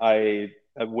 disclaimer: I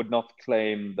would not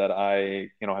claim that I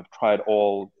have tried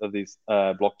all of these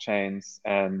blockchains,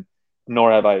 and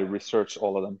nor have I researched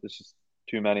all of them. There's just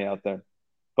too many out there.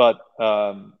 But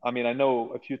I mean, I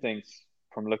know a few things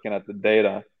from looking at the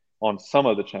data on some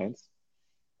of the chains.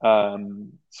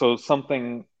 So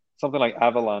something like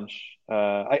Avalanche.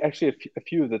 I actually a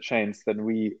few of the chains that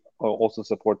we also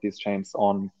support these chains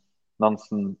on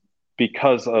Nansen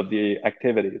because of the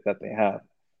activity that they have.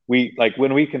 We like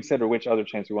when we consider which other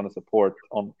chains we want to support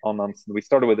on Nansen, we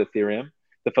started with Ethereum.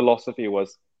 The philosophy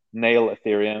was nail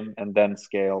Ethereum and then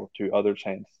scale to other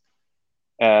chains.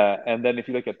 And then if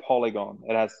you look at Polygon,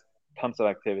 it has tons of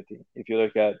activity. If you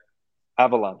look at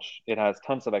Avalanche, it has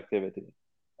tons of activity.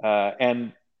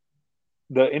 And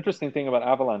the interesting thing about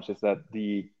Avalanche is that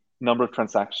the number of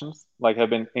transactions have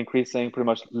been increasing pretty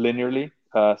much linearly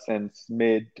since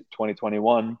mid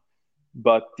 2021,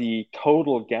 but the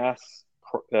total gas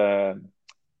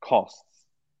costs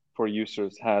for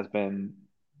users has been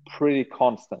pretty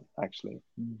constant actually,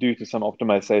 due to some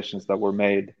optimizations that were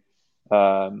made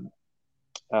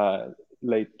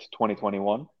late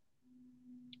 2021.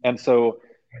 And so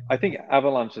I think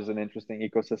Avalanche is an interesting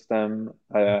ecosystem.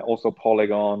 Also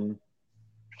Polygon,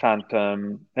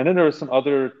 Phantom, and then there are some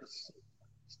other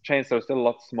chains that are still a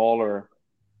lot smaller,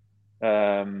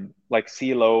 like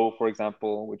CLO, for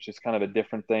example, which is kind of a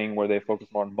different thing where they focus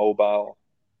more on mobile,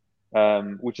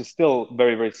 which is still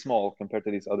very, very small compared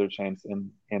to these other chains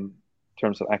in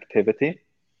terms of activity.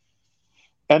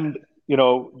 And you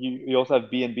also have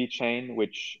BNB chain,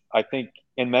 which I think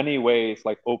in many ways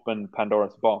opened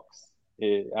Pandora's box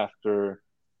after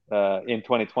in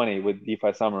 2020 with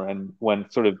DeFi summer, and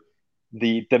when sort of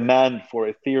the demand for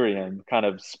Ethereum kind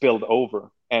of spilled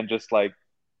over and just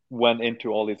went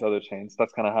into all these other chains.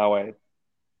 That's kind of how I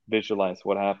visualize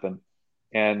what happened.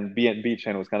 And BNB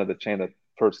chain was kind of the chain that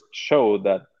first showed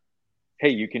that, hey,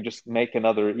 you can just make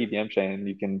another EVM chain.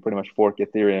 You can pretty much fork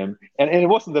Ethereum. And it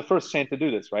wasn't the first chain to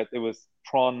do this, right? It was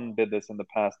Tron did this in the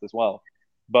past as well.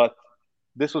 But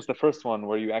this was the first one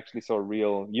where you actually saw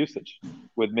real usage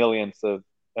with millions of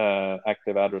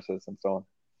active addresses and so on.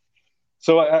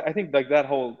 So I think that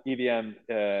whole EVM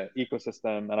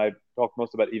ecosystem, and I talked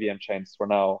most about EVM chains for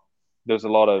now. There's a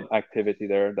lot of activity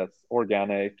there that's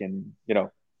organic, and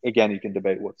again, you can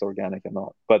debate what's organic and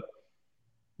not, but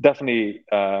definitely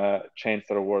chains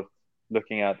that are worth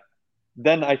looking at.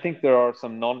 Then I think there are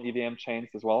some non-EVM chains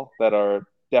as well that are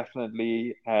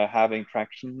definitely having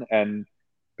traction, and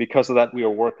because of that, we are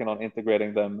working on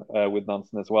integrating them with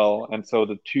Nansen as well. And so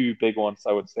the two big ones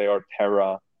I would say are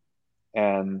Terra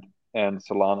and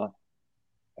Solana.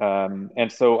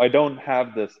 And so I don't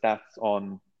have the stats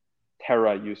on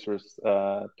Terra users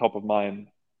top of mind.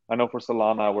 I know for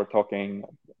Solana, we're talking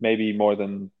maybe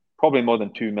probably more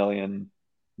than 2 million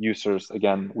users.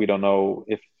 Again, we don't know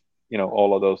if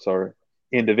all of those are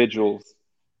individuals,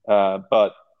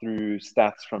 but through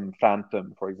stats from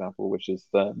Phantom, for example, which is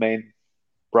the main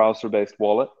browser-based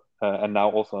wallet, and now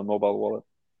also a mobile wallet.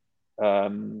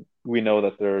 We know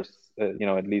that there's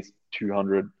at least 2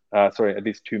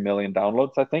 million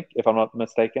downloads, I think, if I'm not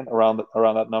mistaken, around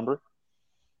that number,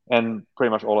 and pretty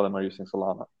much all of them are using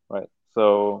Solana, right?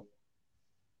 So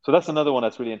that's another one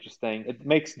that's really interesting. It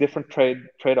makes different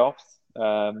trade-offs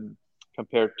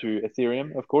compared to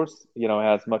Ethereum, of course. It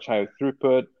has much higher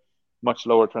throughput, much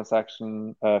lower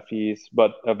transaction fees,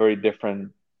 but a very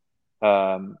different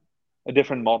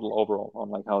model overall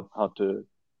on how to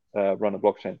run a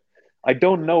blockchain. I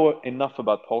don't know enough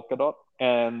about Polkadot,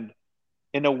 and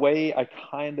in a way, I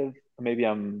kind of, maybe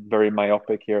I'm very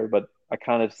myopic here, but I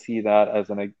kind of see that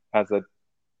as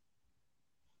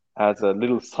a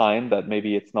little sign that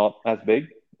maybe it's not as big.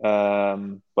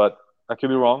 But I could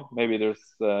be wrong. Maybe there's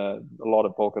a lot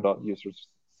of Polkadot users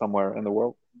somewhere in the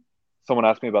world. Someone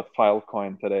asked me about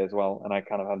Filecoin today as well, and I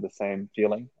kind of have the same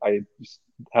feeling. I just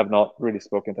have not really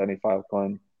spoken to any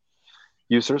Filecoin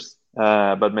users,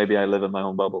 but maybe I live in my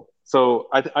own bubble. So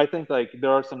I think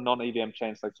there are some non-EVM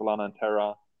chains like Solana and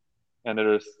Terra, and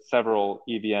there's several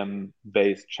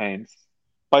EVM-based chains.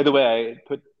 By the way,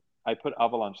 I put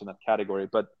Avalanche in that category,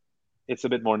 but it's a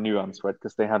bit more nuanced, right?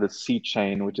 Because they have a C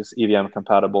chain, which is EVM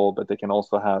compatible, but they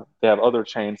have other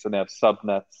chains and they have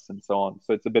subnets and so on.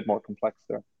 So it's a bit more complex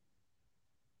there.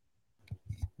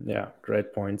 Yeah,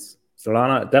 great points.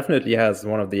 Solana definitely has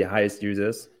one of the highest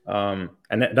users. And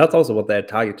that's also what they're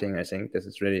targeting, I think. This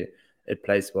is really, it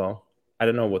plays well. I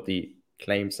don't know what the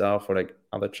claims are for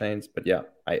other chains, but yeah,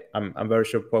 I'm very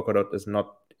sure Polkadot is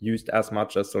not used as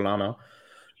much as Solana.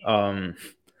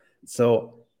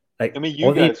 So like, I mean,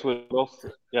 you guys would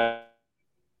also, yeah,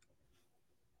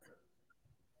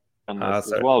 on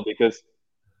this as well, because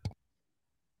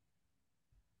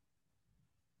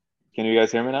can you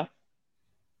guys hear me now?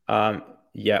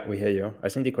 Yeah, we hear you. I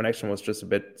think the connection was just a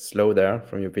bit slow there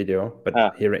from your video, but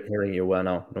hearing you well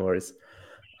now, no worries.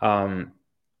 I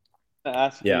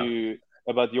ask you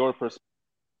about your perspective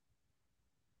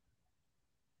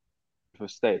of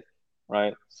stake,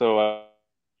 right? So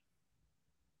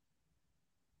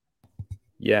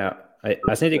yeah,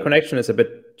 I think the connection is a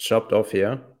bit chopped off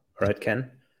here, right,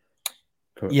 Ken?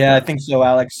 Yeah, I think so,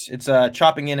 Alex. It's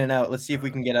chopping in and out. Let's see if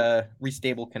we can get a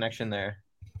restable connection there.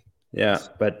 Yeah,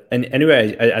 but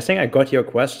anyway, I think I got your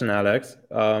question, Alex.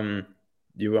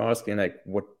 You were asking like,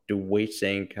 what do we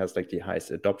think has like the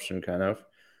highest adoption, kind of?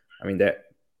 I mean, that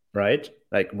right?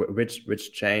 Like,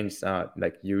 which chains are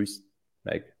like used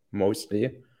like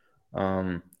mostly?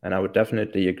 And I would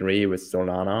definitely agree with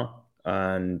Solana.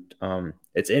 And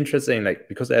it's interesting, like,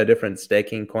 because there are different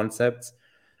staking concepts,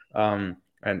 and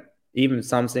even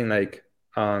something like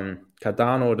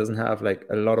Cardano doesn't have like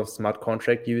a lot of smart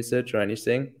contract usage or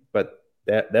anything, but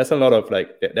there's a lot of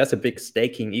like, there's a big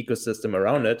staking ecosystem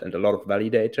around it and a lot of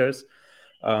validators.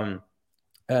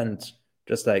 And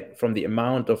just like from the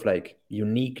amount of like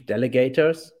unique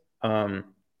delegators,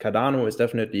 Cardano is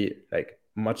definitely like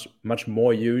much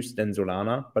more used than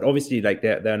Solana, but obviously like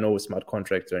there are no smart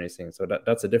contracts or anything, so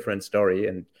that's a different story.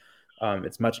 And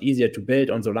it's much easier to build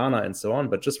on Solana and so on.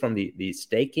 But just from the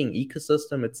staking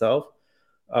ecosystem itself,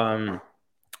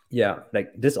 yeah,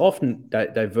 like this often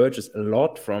diverges a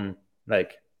lot from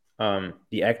like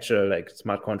the actual like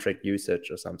smart contract usage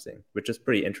or something, which is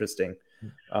pretty interesting.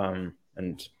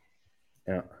 And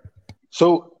yeah.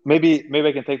 So maybe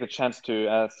I can take the chance to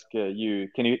ask you.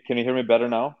 Can you hear me better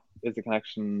now? Is the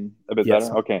connection a bit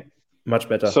better? Okay, much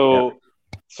better. So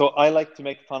I like to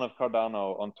make fun of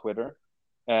Cardano on Twitter,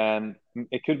 and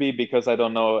it could be because I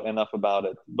don't know enough about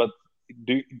it. But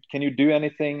can you do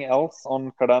anything else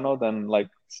on Cardano than like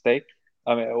stake?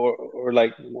 I mean, or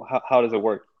like how does it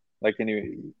work? Like, can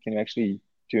you actually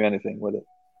do anything with it?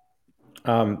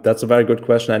 That's a very good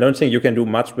question. I don't think you can do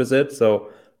much with it.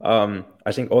 So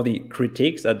I think all the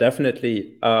critiques are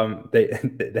definitely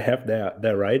they have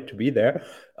their right to be there.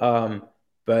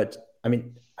 But I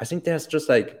mean, I think there's just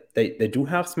like they do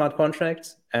have smart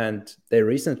contracts, and they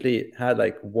recently had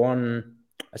like one,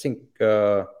 I think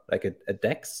like a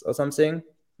DEX or something,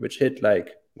 which hit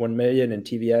like 1 million in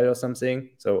TVL or something.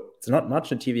 So it's not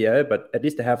much in TVL, but at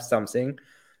least they have something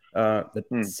that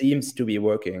seems to be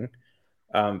working.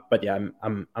 But yeah,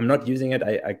 I'm not using it.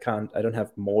 I don't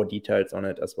have more details on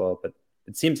it as well. But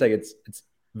it seems like it's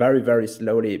very, very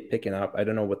slowly picking up. I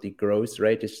don't know what the growth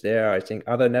rate is there. I think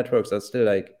other networks are still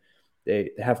like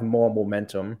they have more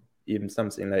momentum. Even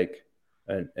something like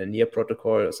a near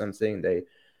protocol or something,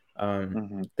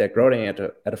 they're growing at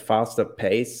a faster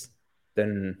pace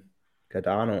than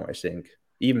Cardano. I think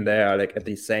even they are like at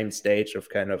the same stage of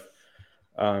kind of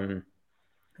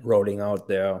rolling out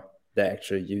their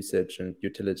actual usage and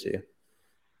utility.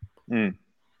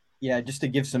 Yeah, just to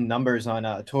give some numbers on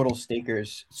total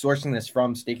stakers, sourcing this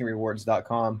from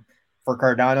stakingrewards.com. For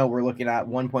Cardano, we're looking at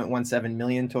 1.17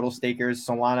 million total stakers.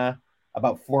 Solana,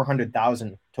 about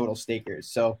 400,000 total stakers.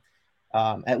 So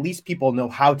at least people know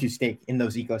how to stake in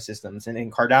those ecosystems. And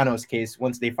in Cardano's case,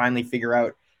 once they finally figure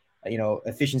out,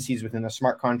 efficiencies within the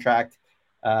smart contract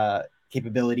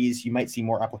capabilities, you might see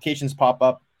more applications pop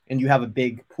up, and you have a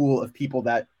big pool of people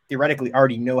that theoretically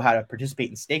already know how to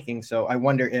participate in staking. So I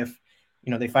wonder if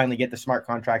they finally get the smart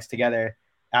contracts together,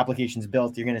 applications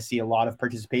built, you're going to see a lot of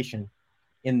participation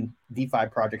in DeFi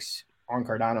projects on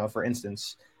Cardano, for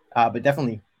instance. But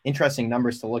definitely interesting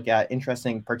numbers to look at,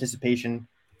 interesting participation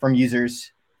from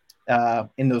users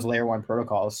in those layer one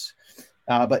protocols.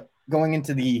 But going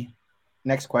into the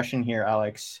next question here,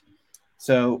 Alex.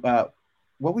 So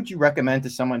what would you recommend to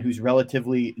someone who's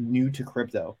relatively new to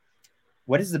crypto?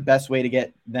 What is the best way to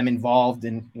get them involved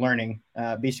in learning,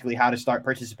 basically how to start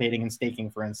participating in staking,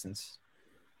 for instance?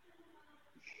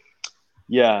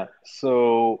 Yeah.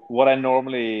 So what I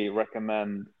normally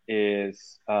recommend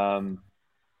is,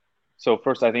 so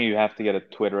first, I think you have to get a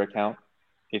Twitter account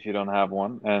if you don't have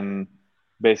one, and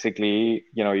basically,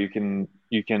 you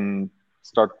can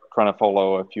start trying to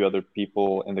follow a few other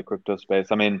people in the crypto space.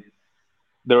 I mean,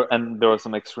 there are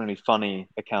some extremely funny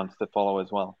accounts to follow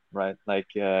as well, right? Like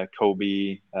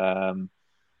Kobe, and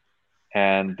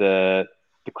the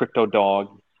crypto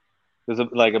dog. There's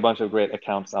like a bunch of great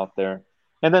accounts out there,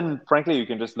 and then frankly, you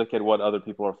can just look at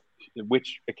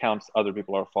which accounts other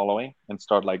people are following, and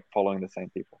start like following the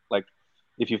same people. Like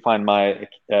if you find my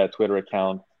Twitter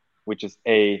account, which is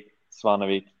a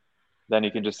Svanevik. Then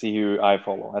you can just see who I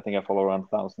follow. I think I follow around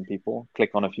 1,000 people.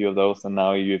 Click on a few of those, and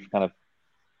now you've kind of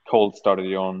cold started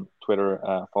your own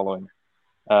Twitter following.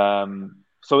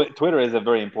 So Twitter is a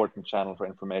very important channel for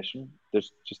information,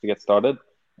 just to get started.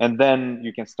 And then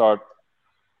you can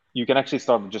actually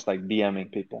start just like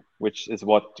DMing people, which is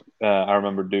what I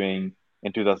remember doing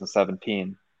in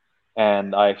 2017.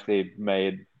 And I actually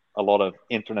made a lot of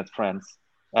internet friends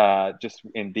just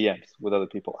in DMs with other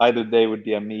people. Either they would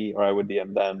DM me or I would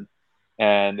DM them.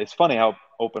 And it's funny how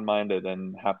open-minded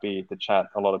and happy to chat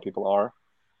a lot of people are.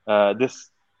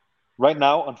 This right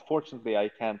now, unfortunately, I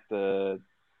can't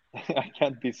I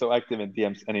can't be so active in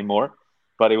DMs anymore.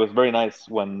 But it was very nice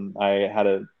when I had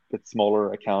a bit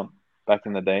smaller account back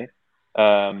in the day.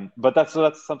 But that's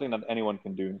something that anyone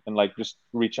can do, and like just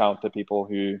reach out to people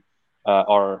who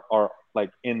are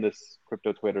like in this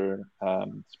crypto Twitter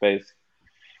space.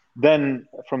 Then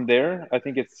from there, I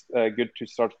think it's good to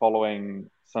start following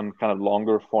some kind of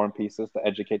longer form pieces to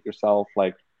educate yourself.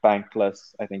 Like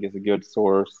Bankless, I think is a good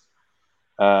source.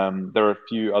 There are a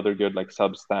few other good like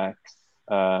Substacks.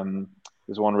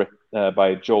 There's one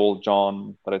by Joel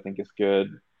John that I think is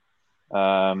good.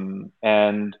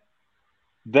 And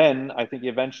then I think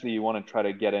eventually you want to try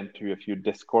to get into a few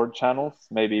Discord channels,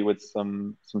 maybe with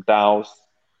some DAOs,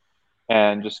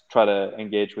 and just try to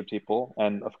engage with people.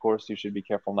 And of course, you should be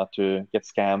careful not to get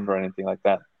scammed or anything like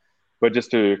that, but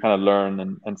just to kind of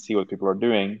learn and see what people are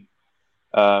doing.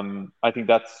 I think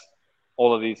that's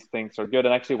all of these things are good.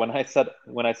 And actually, when I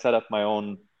set up my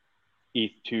own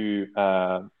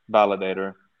ETH2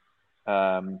 validator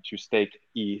to stake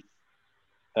ETH,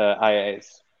 I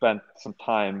spent some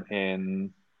time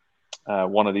in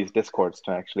one of these discords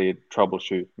to actually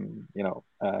troubleshoot and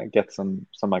get some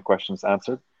of my questions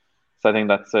answered. So I think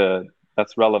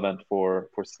that's relevant for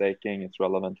staking. It's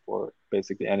relevant for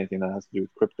basically anything that has to do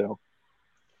with crypto.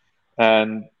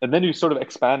 And then you sort of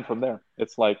expand from there.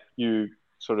 It's like you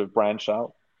sort of branch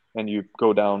out and you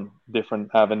go down different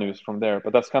avenues from there.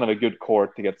 But that's kind of a good core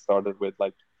to get started with.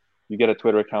 Like you get a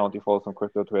Twitter account, you follow some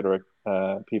crypto Twitter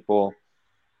people,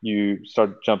 you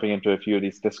start jumping into a few of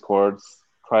these discords,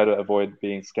 try to avoid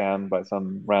being scammed by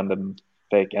some random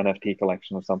fake NFT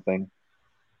collection or something.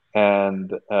 And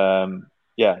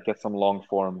get some long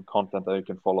form content that you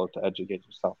can follow to educate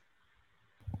yourself.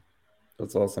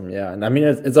 That's awesome. Yeah. And I mean,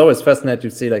 it's always fascinating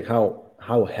to see like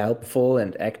how helpful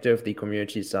and active the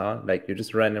communities are. Like you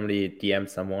just randomly DM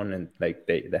someone and like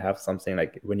they have something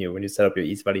like when you set up your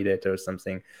ETH validator or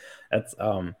something, that's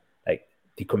like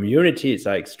the communities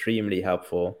are extremely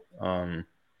helpful.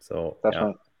 So that's yeah,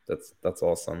 right. That's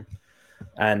awesome.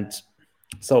 And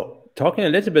so talking a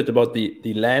little bit about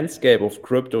the landscape of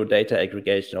crypto data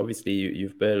aggregation, obviously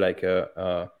you've built like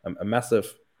a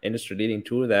massive industry leading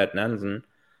tool there at Nansen.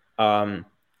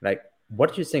 Like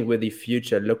what do you think will the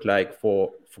future look like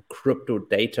for crypto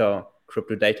data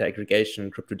aggregation,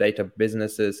 crypto data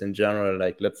businesses in general?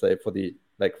 Like let's say for the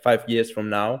like 5 years from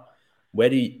now, where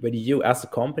do you as a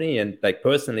company and like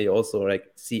personally also like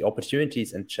see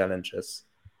opportunities and challenges?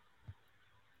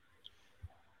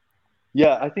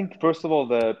 Yeah, I think first of all,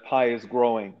 the pie is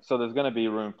growing. So there's going to be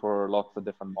room for lots of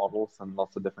different models and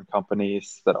lots of different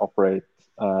companies that operate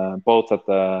both at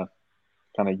the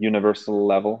kind of universal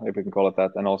level, if we can call it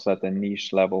that, and also at the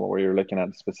niche level where you're looking at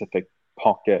a specific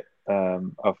pocket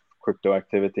of crypto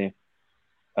activity.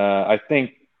 I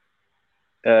think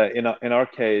in our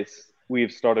case,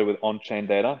 we've started with on-chain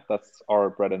data. That's our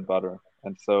bread and butter.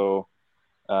 And so,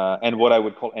 and what I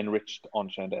would call enriched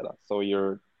on-chain data. So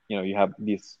you have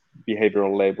these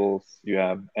behavioral labels, you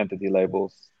have entity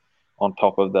labels on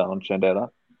top of the on-chain data.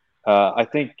 I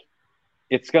think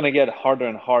it's going to get harder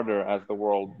and harder as the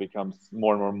world becomes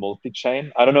more and more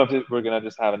multi-chain. I don't know if we're going to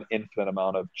just have an infinite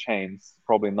amount of chains,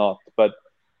 probably not. But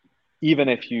even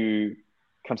if you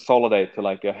consolidate to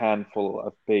like a handful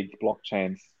of big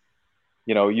blockchains,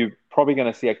 you're probably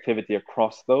going to see activity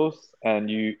across those, and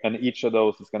each of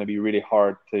those is going to be really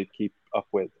hard to keep up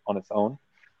with on its own.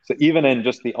 So even in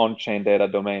just the on-chain data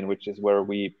domain, which is where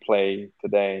we play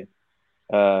today,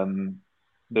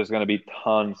 there's going to be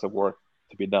tons of work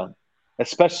to be done,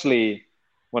 especially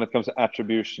when it comes to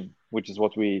attribution, which is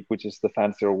the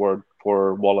fancier word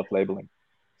for wallet labeling.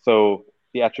 So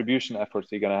the attribution efforts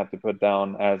you're going to have to put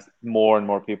down as more and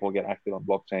more people get active on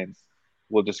blockchains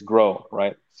will just grow,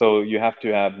 right? So you have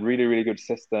to have really, really good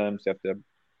systems. You have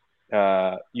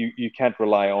to, you can't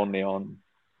rely only on,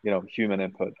 human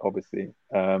input, obviously.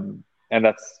 And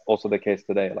that's also the case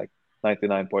today. Like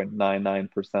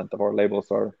 99.99% of our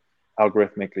labels are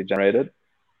algorithmically generated.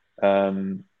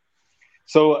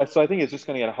 So I think it's just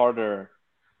going to get harder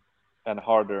and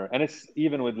harder. And it's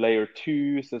even with layer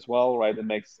 2s as well, right? It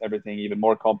makes everything even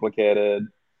more complicated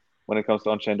when it comes to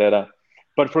on-chain data.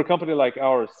 But for a company like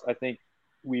ours, I think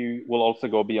we will also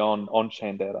go beyond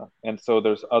on-chain data. And so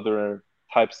there's other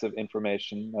types of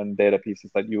information and data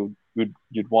pieces that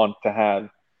you'd want to have.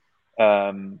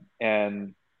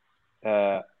 And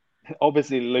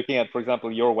obviously looking at, for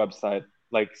example, your website,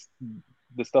 like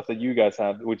the stuff that you guys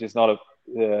have, which is not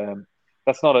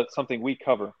that's not something we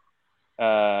cover.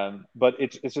 But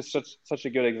it's just such a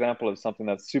good example of something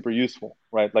that's super useful,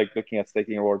 right? Like looking at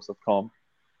stakingrewards.com.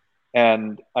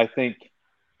 And I think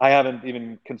I haven't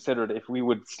even considered if we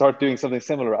would start doing something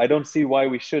similar. I don't see why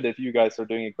we should if you guys are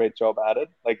doing a great job at it.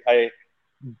 Like I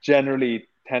generally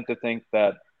tend to think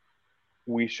that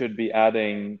we should be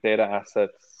adding data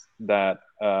assets that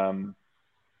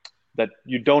that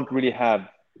you don't really have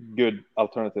good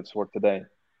alternatives for today.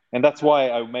 And that's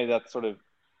why I made that sort of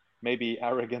maybe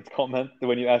arrogant comment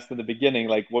when you asked in the beginning,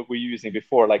 like what were you using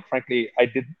before? Like, frankly,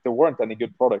 there weren't any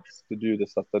good products to do the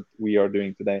stuff that we are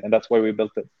doing today. And that's why we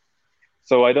built it.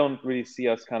 So I don't really see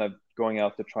us kind of going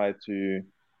out to try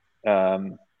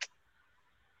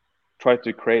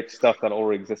to create stuff that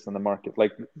already exists in the market.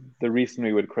 Like the reason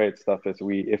we would create stuff is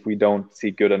if we don't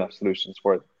see good enough solutions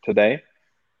for it today.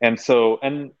 And so,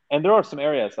 and there are some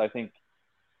areas I think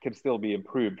can still be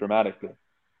improved dramatically.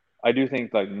 I do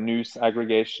think like news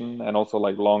aggregation and also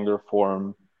like longer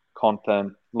form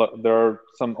content, there are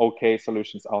some okay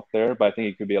solutions out there, but I think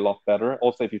it could be a lot better.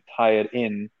 Also, if you tie it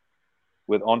in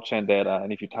with on-chain data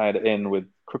and if you tie it in with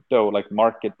crypto, like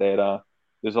market data,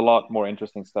 there's a lot more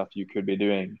interesting stuff you could be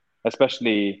doing,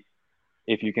 especially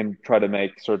if you can try to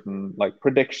make certain like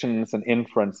predictions and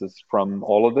inferences from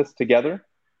all of this together,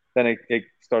 then it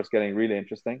starts getting really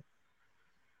interesting.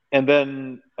 And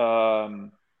then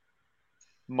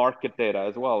market data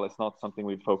as well is not something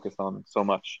we've focused on so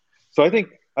much. So I think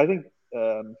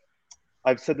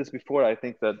I've said this before. I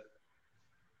think that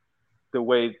the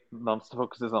way Nansen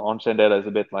focuses on on-chain data is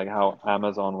a bit like how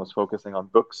Amazon was focusing on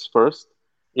books first.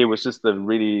 It was just a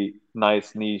really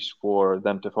nice niche for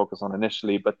them to focus on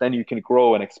initially, but then you can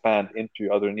grow and expand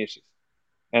into other niches.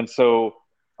 And so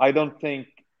I don't think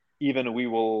even we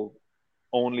will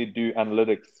only do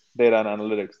analytics, data and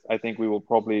analytics. I think we will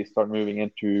probably start moving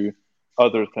into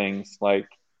other things like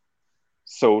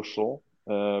social,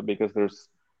 because there's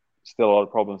still a lot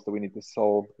of problems that we need to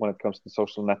solve when it comes to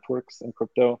social networks in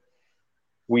crypto.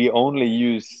 We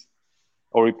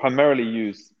primarily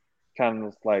use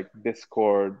channels like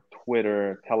Discord,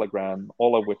 Twitter, Telegram,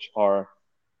 all of which are,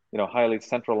 highly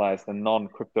centralized and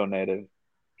non-crypto native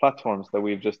platforms that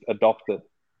we've just adopted.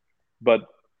 But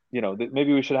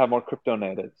maybe we should have more crypto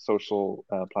native social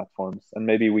platforms, and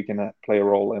maybe we can play a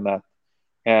role in that.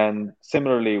 And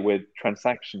similarly with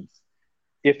transactions,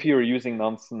 if you're using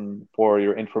Nansen for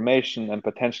your information and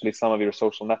potentially some of your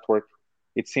social network,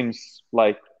 it seems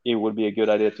like it would be a good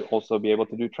idea to also be able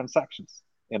to do transactions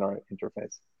in our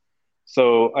interface.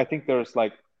 So I think there's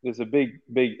a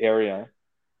big area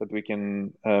that we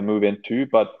can move into,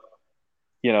 but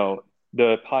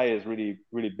the pie is really,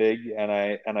 really big, and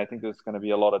I think there's going to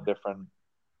be a lot of different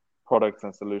products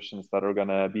and solutions that are going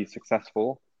to be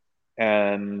successful.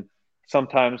 And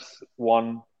sometimes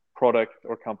one product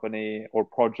or company or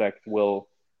project will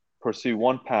pursue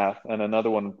one path and another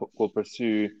one will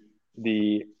pursue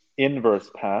the inverse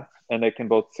path, and they can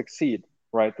both succeed,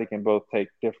 right? They can both take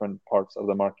different parts of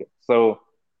the market. So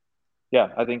yeah,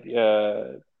 I think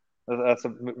that's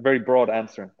a very broad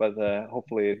answer, but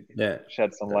hopefully it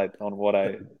sheds some light on what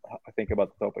I think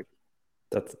about the topic.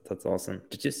 That's awesome.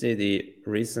 Did you see the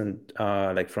recent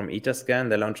like from Etherscan,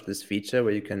 they launched this feature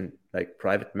where you can like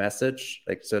private message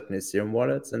like certain Ethereum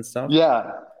wallets and stuff?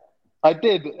 Yeah, I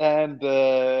did, and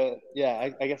I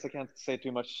guess I can't say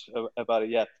too much about it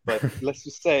yet, but let's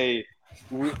just say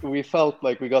we felt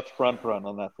like we got front run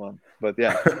on that one. But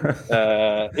yeah,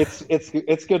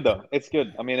 it's good though. It's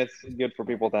good. I mean, it's good for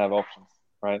people to have options,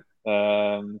 right?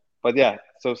 But yeah,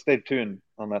 so stay tuned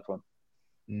on that one.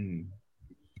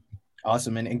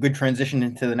 Awesome, and good transition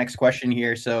into the next question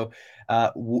here. So,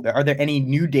 are there any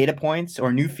new data points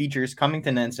or new features coming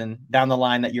to Nansen down the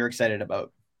line that you're excited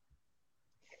about?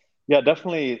 Yeah,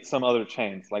 definitely some other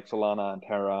chains like Solana and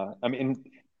Terra. I mean,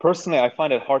 personally, I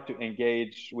find it hard to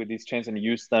engage with these chains and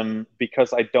use them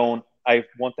because I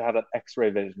want to have that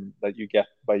X-ray vision that you get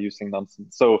by using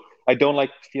Nansen. So I don't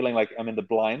like feeling like I'm in the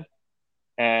blind.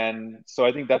 And so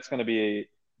I think that's going to be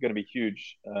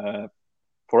huge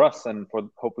for us and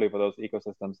hopefully for those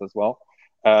ecosystems as well.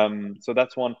 So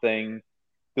that's one thing.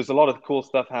 There's a lot of cool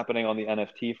stuff happening on the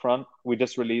NFT front. We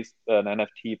just released an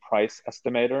NFT price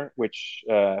estimator, which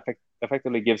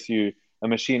effectively gives you a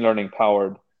machine learning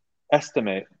powered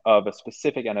estimate of a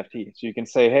specific NFT. So you can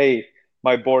say, hey,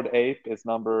 my Bored Ape is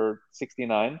number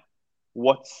 69.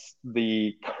 What's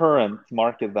the current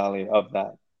market value of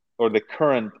that, or the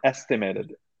current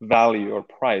estimated value or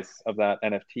price of that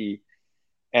NFT?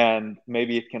 And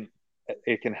maybe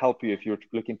it can help you if you're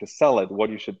looking to sell it, what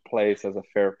you should place as a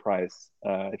fair price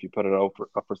if you put it up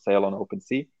for sale on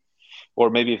OpenSea. Or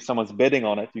maybe if someone's bidding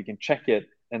on it, you can check it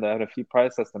in the NFT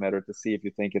price estimator to see if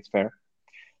you think it's fair.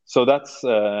 So that's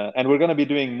and we're going to be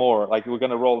doing more. Like we're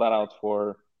going to roll that out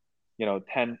for, you know,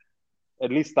 at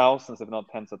least thousands, if not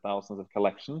tens of thousands of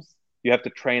collections. You have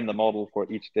to train the model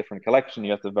for each different collection.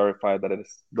 You have to verify that it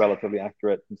is relatively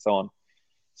accurate and so on.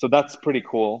 So that's pretty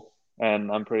cool,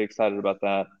 and I'm pretty excited about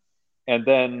that. And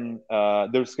then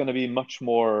there's going to be much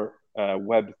more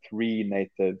Web3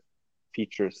 native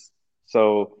features.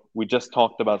 So we just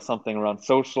talked about something around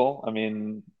social. I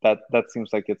mean, that seems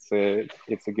like it's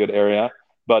a good area,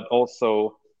 but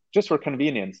also just for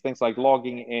convenience, things like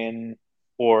logging in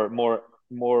or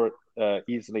more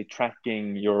easily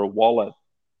tracking your wallet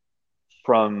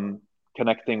from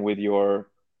connecting with your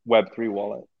Web3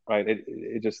 wallet, right?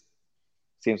 It just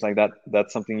seems like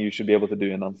that's something you should be able to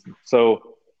do in Nansen.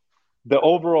 So the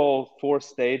overall 4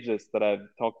 stages that I've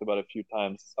talked about a few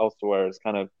times elsewhere is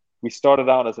kind of, we started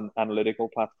out as an analytical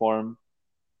platform,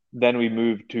 then we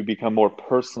moved to become more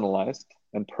personalized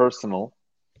and personal,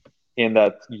 in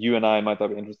that you and I might be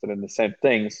interested in the same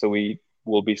things. So we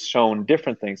will be shown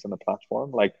different things on the platform.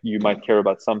 Like you might care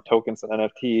about some tokens and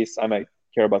NFTs, I might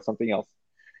care about something else.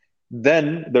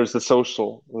 Then there's the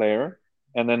social layer,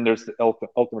 and then there's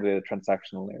ultimately the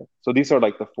transactional layer. So these are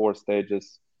like the 4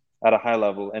 stages at a high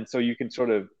level. And so you can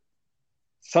sort of,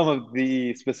 some of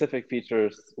the specific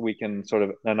features, we can sort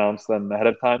of announce them ahead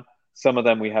of time. Some of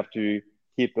them we have to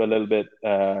keep a little bit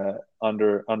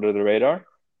under the radar.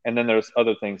 And then there's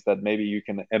other things that maybe you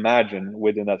can imagine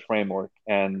within that framework,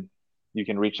 and you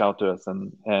can reach out to us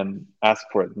and ask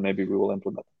for it, and maybe we will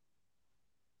implement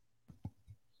it.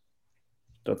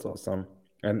 That's awesome.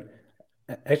 And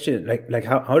actually, like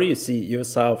how do you see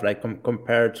yourself like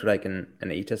compared to like an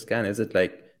Etherscan? Is it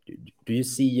like, do you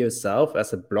see yourself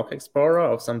as a block explorer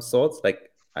of some sorts? Like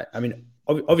I mean,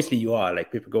 obviously you are,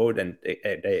 like people go and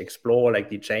they explore like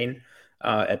the chain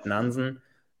at Nansen.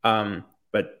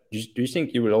 But do you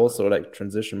think you will also like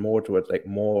transition more towards like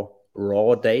more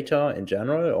raw data in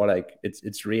general, or like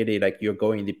it's really like you're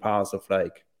going the path of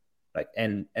like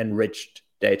enriched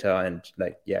data, and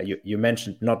like, yeah, you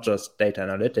mentioned not just data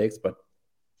analytics, but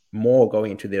more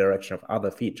going into the direction of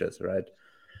other features, right?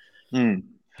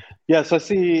 Yeah, so I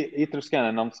see Etherscan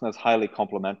and Nansen as highly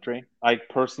complementary. I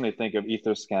personally think of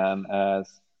Etherscan as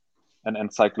an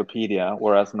encyclopedia,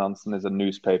 whereas Nansen is a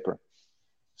newspaper.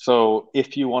 So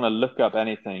if you want to look up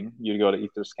anything, you go to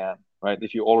Etherscan, right?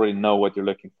 If you already know what you're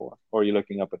looking for, or you're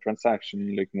looking up a transaction,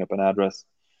 you're looking up an address.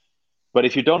 But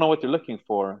if you don't know what you're looking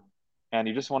for, and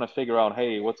you just want to figure out,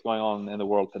 hey, what's going on in the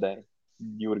world today,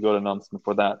 you would go to Nansen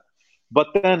for that. But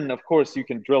then, of course, you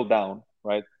can drill down,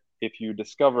 right? If you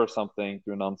discover something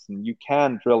through Nansen, you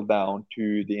can drill down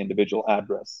to the individual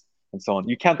address and so on.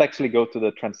 You can't actually go to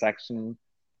the transaction.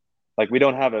 Like we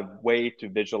don't have a way to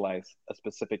visualize a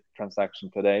specific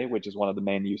transaction today, which is one of the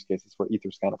main use cases for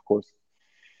Etherscan, of course.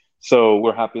 So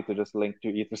we're happy to just link to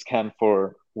Etherscan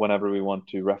for whenever we want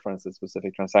to reference a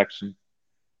specific transaction.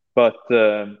 But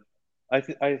I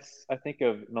think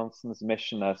of Nansen's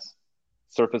mission as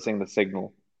surfacing the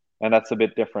signal, and that's a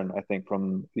bit different, I think,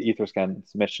 from the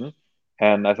Etherscan's mission.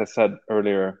 And as I said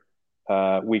earlier,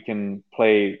 we can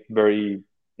play very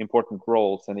important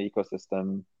roles in the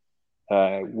ecosystem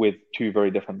with 2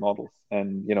 very different models,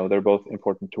 and you know they're both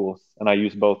important tools, and I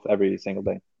use both every single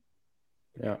day.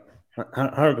 Yeah,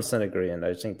 100% agree. And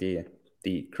I think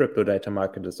the crypto data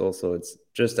market is also, it's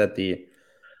just at the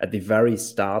very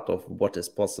start of what is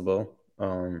possible,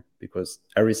 because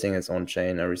everything is on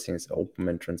chain, everything is open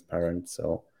and transparent.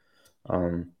 So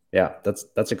yeah,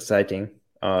 that's exciting.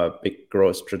 Big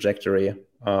growth trajectory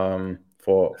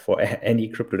for any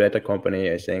crypto data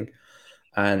company, I think.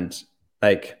 And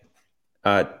like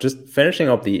just finishing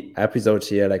up the episode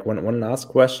here, like one last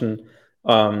question.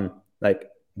 Like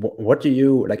what do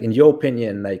you, like in your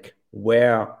opinion, like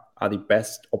where are the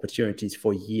best opportunities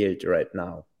for yield right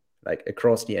now, like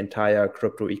across the entire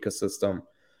crypto ecosystem?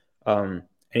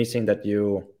 Anything that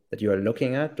you are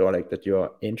looking at, or like that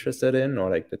you're interested in, or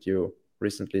like that you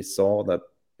recently saw that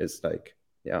is like,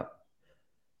 yeah,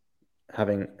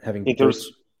 having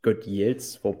good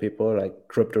yields for people, like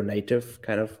crypto native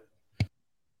kind of?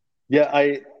 Yeah,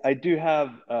 I do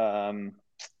have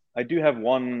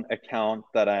one account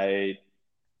that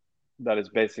is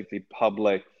basically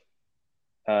public,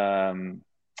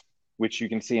 which you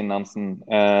can see in Nansen.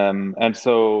 And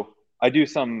so I do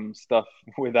some stuff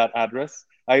with that address.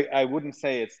 I wouldn't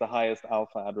say it's the highest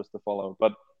alpha address to follow,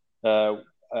 but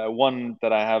one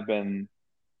that I have been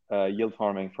yield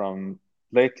farming from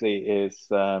lately is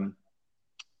on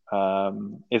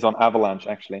Avalanche,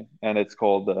 actually, and it's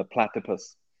called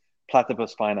Platypus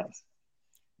Finance.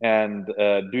 And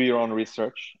do your own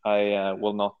research. I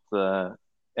will not,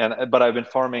 but I've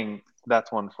been farming that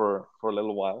one for a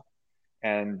little while,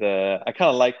 and I kind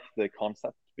of like the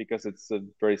concept because it's a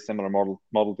very similar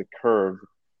model to Curve,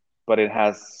 but it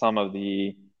has some of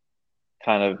the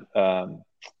kind of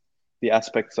the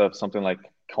aspects of something like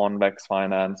convex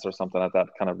finance or something like that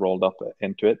kind of rolled up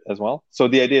into it as well. So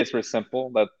the idea is very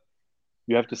simple, that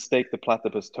you have to stake the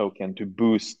Platypus token to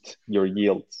boost your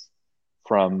yields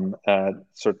from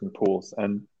certain pools,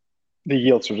 and the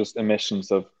yields are just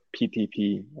emissions of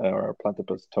PTP or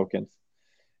Platypus tokens.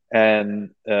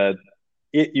 And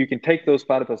you can take those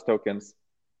Platypus tokens,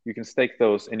 you can stake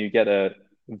those, and you get a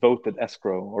voted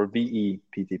escrow or VE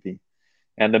PTP.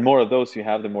 And the more of those you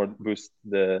have, the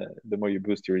more you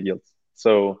boost your yields.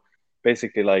 So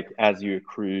basically, like, as you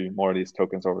accrue more of these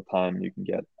tokens over time, you can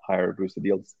get higher boosted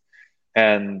yields.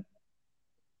 And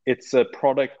it's a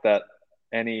product that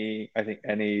I think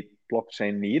any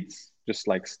blockchain needs, just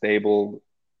like stable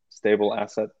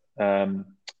asset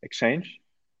exchange,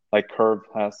 like Curve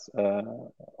has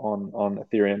on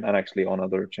Ethereum and actually on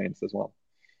other chains as well.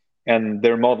 And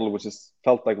their model, which is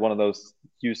felt like one of those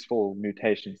useful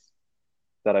mutations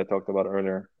that I talked about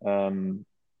earlier.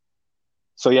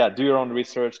 So yeah, do your own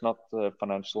research, not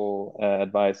financial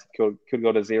advice. Could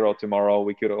go to zero tomorrow.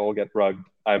 We could all get rugged.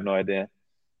 I have no idea.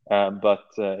 But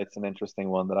it's an interesting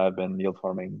one that I've been yield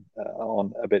farming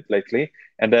on a bit lately.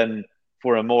 And then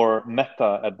for a more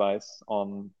meta advice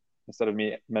on, instead of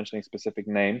me mentioning specific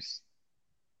names,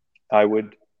 I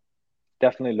would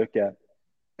definitely look at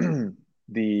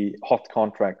the hot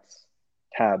contracts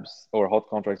tabs or hot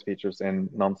contracts features in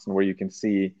Nansen, where you can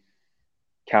see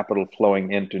capital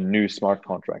flowing into new smart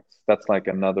contracts. That's like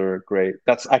another great,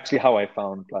 that's actually how I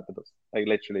found Platypus. I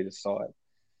literally just saw it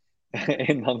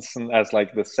in Nansen as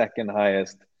like the second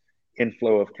highest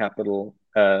inflow of capital,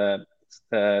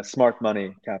 smart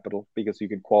money capital, because you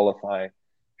can qualify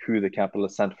who the capital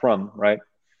is sent from, right?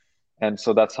 And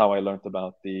so that's how I learned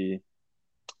about the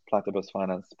Platypus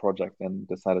Finance project and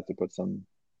decided to put some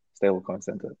stable coins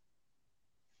into it.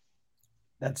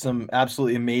 That's some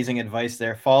absolutely amazing advice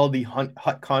there. Follow the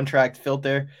hot contract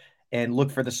filter and look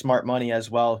for the smart money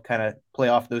as well. Kind of play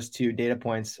off those two data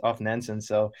points off Nansen.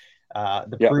 So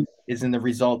the proof is in the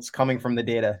results coming from the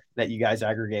data that you guys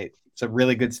aggregate. So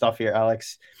really good stuff here,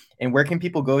 Alex. And where can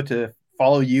people go to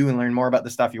follow you and learn more about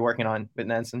the stuff you're working on with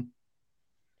Nansen?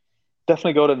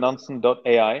 Definitely go to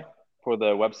nansen.ai for the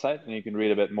website, and you can read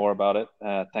a bit more about it.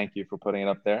 Thank you for putting it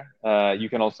up there. You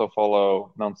can also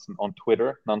follow Nansen on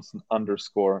Twitter,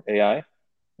 Nansen_AI,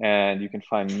 and you can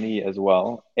find me as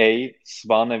well,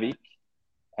 Svanevik,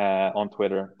 on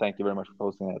Twitter. Thank you very much for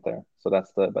posting it there. So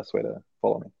that's the best way to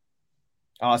follow me.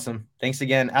 Awesome. Thanks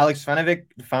again, Alex Svanevik,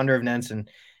 the founder of Nansen.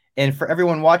 And for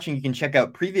everyone watching, you can check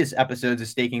out previous episodes of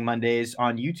Staking Mondays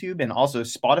on YouTube and also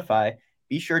Spotify.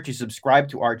 Be sure to subscribe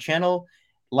to our channel,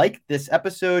 like this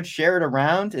episode, share it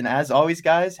around, and as always,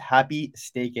 guys, happy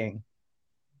staking.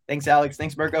 Thanks, Alex.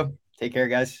 Thanks, Mirko. Take care,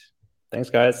 guys. Thanks,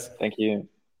 guys. Thank you.